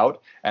 occupiers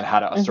out and how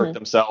to assert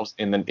themselves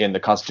in the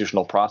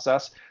constitutional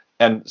process.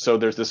 And so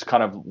there's this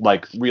kind of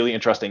like really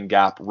interesting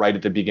gap right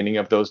at the beginning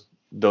of those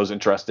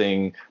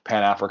interesting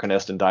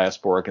Pan-Africanist and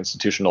diasporic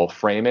institutional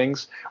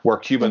framings where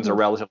Cubans are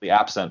relatively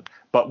absent,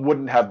 but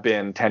wouldn't have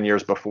been 10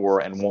 years before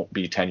and won't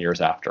be 10 years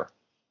after.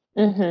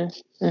 Yeah,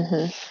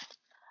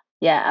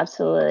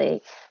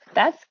 absolutely.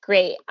 That's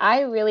great.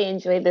 I really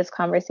enjoyed this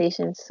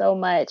conversation so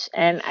much.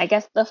 And I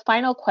guess the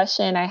final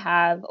question I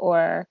have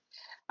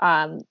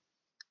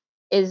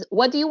is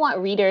what do you want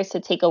readers to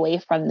take away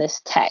from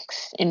this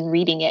text in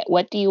reading it?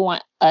 What do you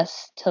want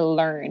us to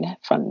learn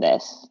from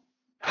this?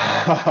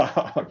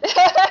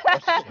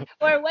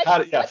 Or what's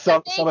the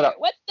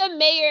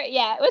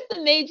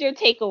major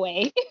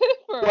takeaway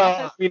for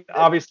well, us? I mean,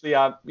 obviously,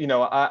 I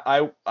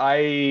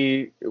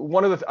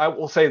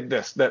will say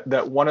this,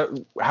 that one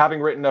of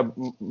having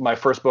written my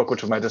first book,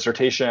 which was my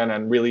dissertation,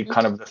 and really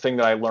kind of the thing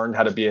that I learned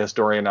how to be a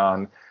historian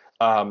on,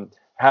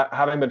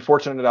 having been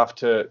fortunate enough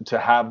to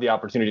have the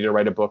opportunity to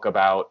write a book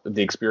about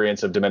the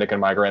experience of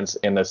Dominican migrants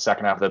in the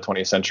second half of the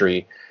 20th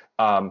century,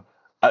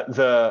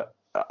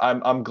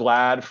 I'm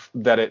glad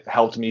that it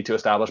helped me to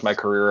establish my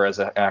career as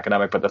an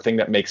academic. But the thing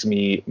that makes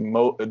me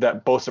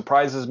that both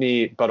surprises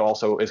me, but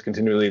also is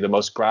continually the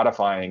most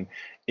gratifying,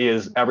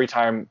 is every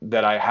time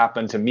that I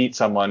happen to meet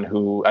someone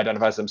who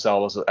identifies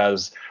themselves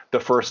as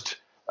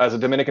a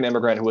Dominican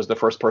immigrant who was the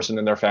first person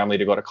in their family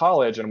to go to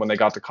college. And when they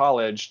got to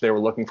college, they were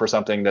looking for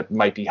something that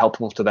might be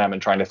helpful to them and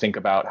trying to think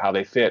about how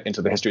they fit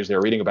into the histories they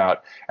were reading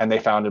about. And they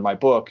found in my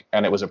book,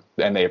 and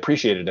and they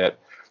appreciated it.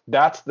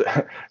 That's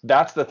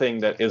the thing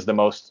that is the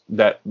most,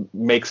 that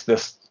makes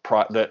this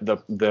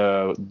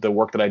the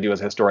work that I do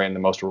as a historian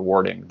the most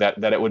rewarding,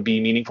 that it would be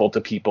meaningful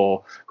to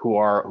people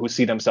who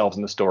see themselves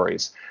in the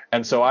stories.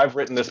 And so I've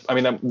written this. I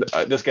mean,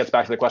 this gets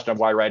back to the question of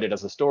why write it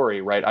as a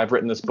story, right? I've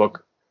written this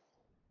book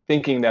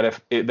thinking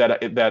that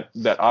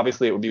that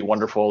obviously it would be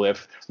wonderful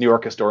if New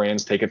York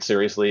historians take it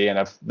seriously and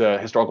if the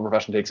historical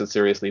profession takes it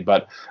seriously,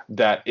 but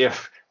that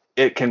if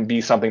it can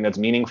be something that's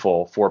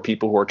meaningful for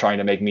people who are trying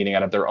to make meaning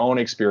out of their own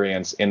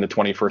experience in the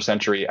 21st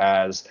century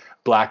as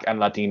Black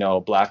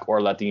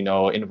or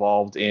Latino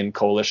involved in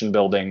coalition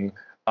building,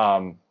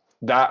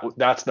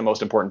 that's the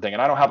most important thing.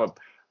 And I don't have a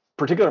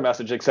particular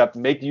message except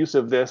make use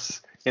of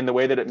this in the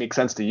way that it makes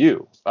sense to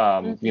you.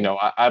 You know,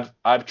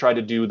 I've tried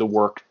to do the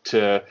work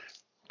to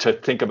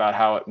think about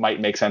how it might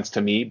make sense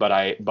to me, but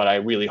I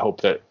really hope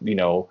that, you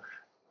know,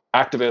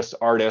 activists,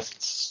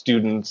 artists,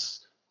 students,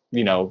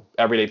 you know,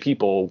 everyday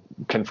people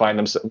can find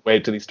them way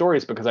to these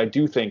stories, because I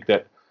do think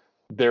that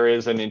there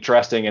is an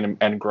interesting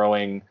and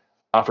growing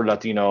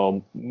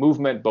Afro-Latino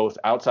movement, both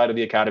outside of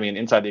the academy and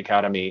inside the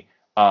academy.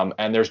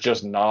 And there's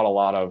just not a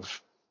lot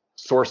of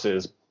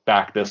sources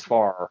back this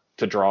far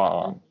to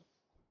draw on.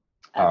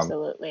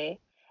 Absolutely.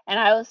 And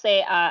I will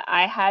say,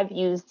 I have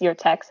used your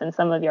text in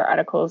some of your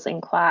articles in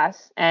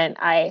class, and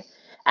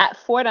at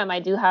Fordham, I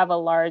do have a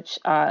large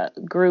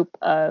group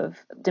of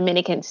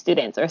Dominican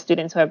students or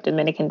students who have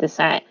Dominican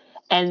descent,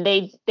 and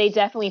they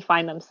definitely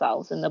find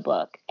themselves in the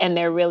book, and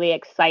they're really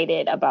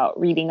excited about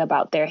reading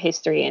about their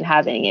history and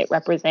having it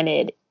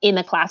represented in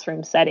a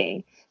classroom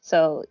setting.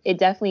 So it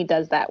definitely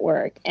does that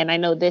work. And I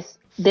know this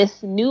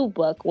new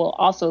book will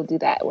also do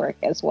that work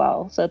as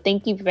well. So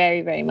thank you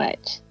very, very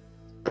much.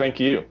 Thank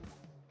you.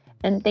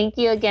 And thank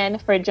you again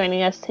for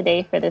joining us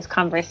today for this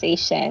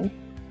conversation.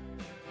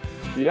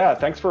 Yeah,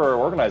 thanks for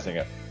organizing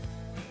it.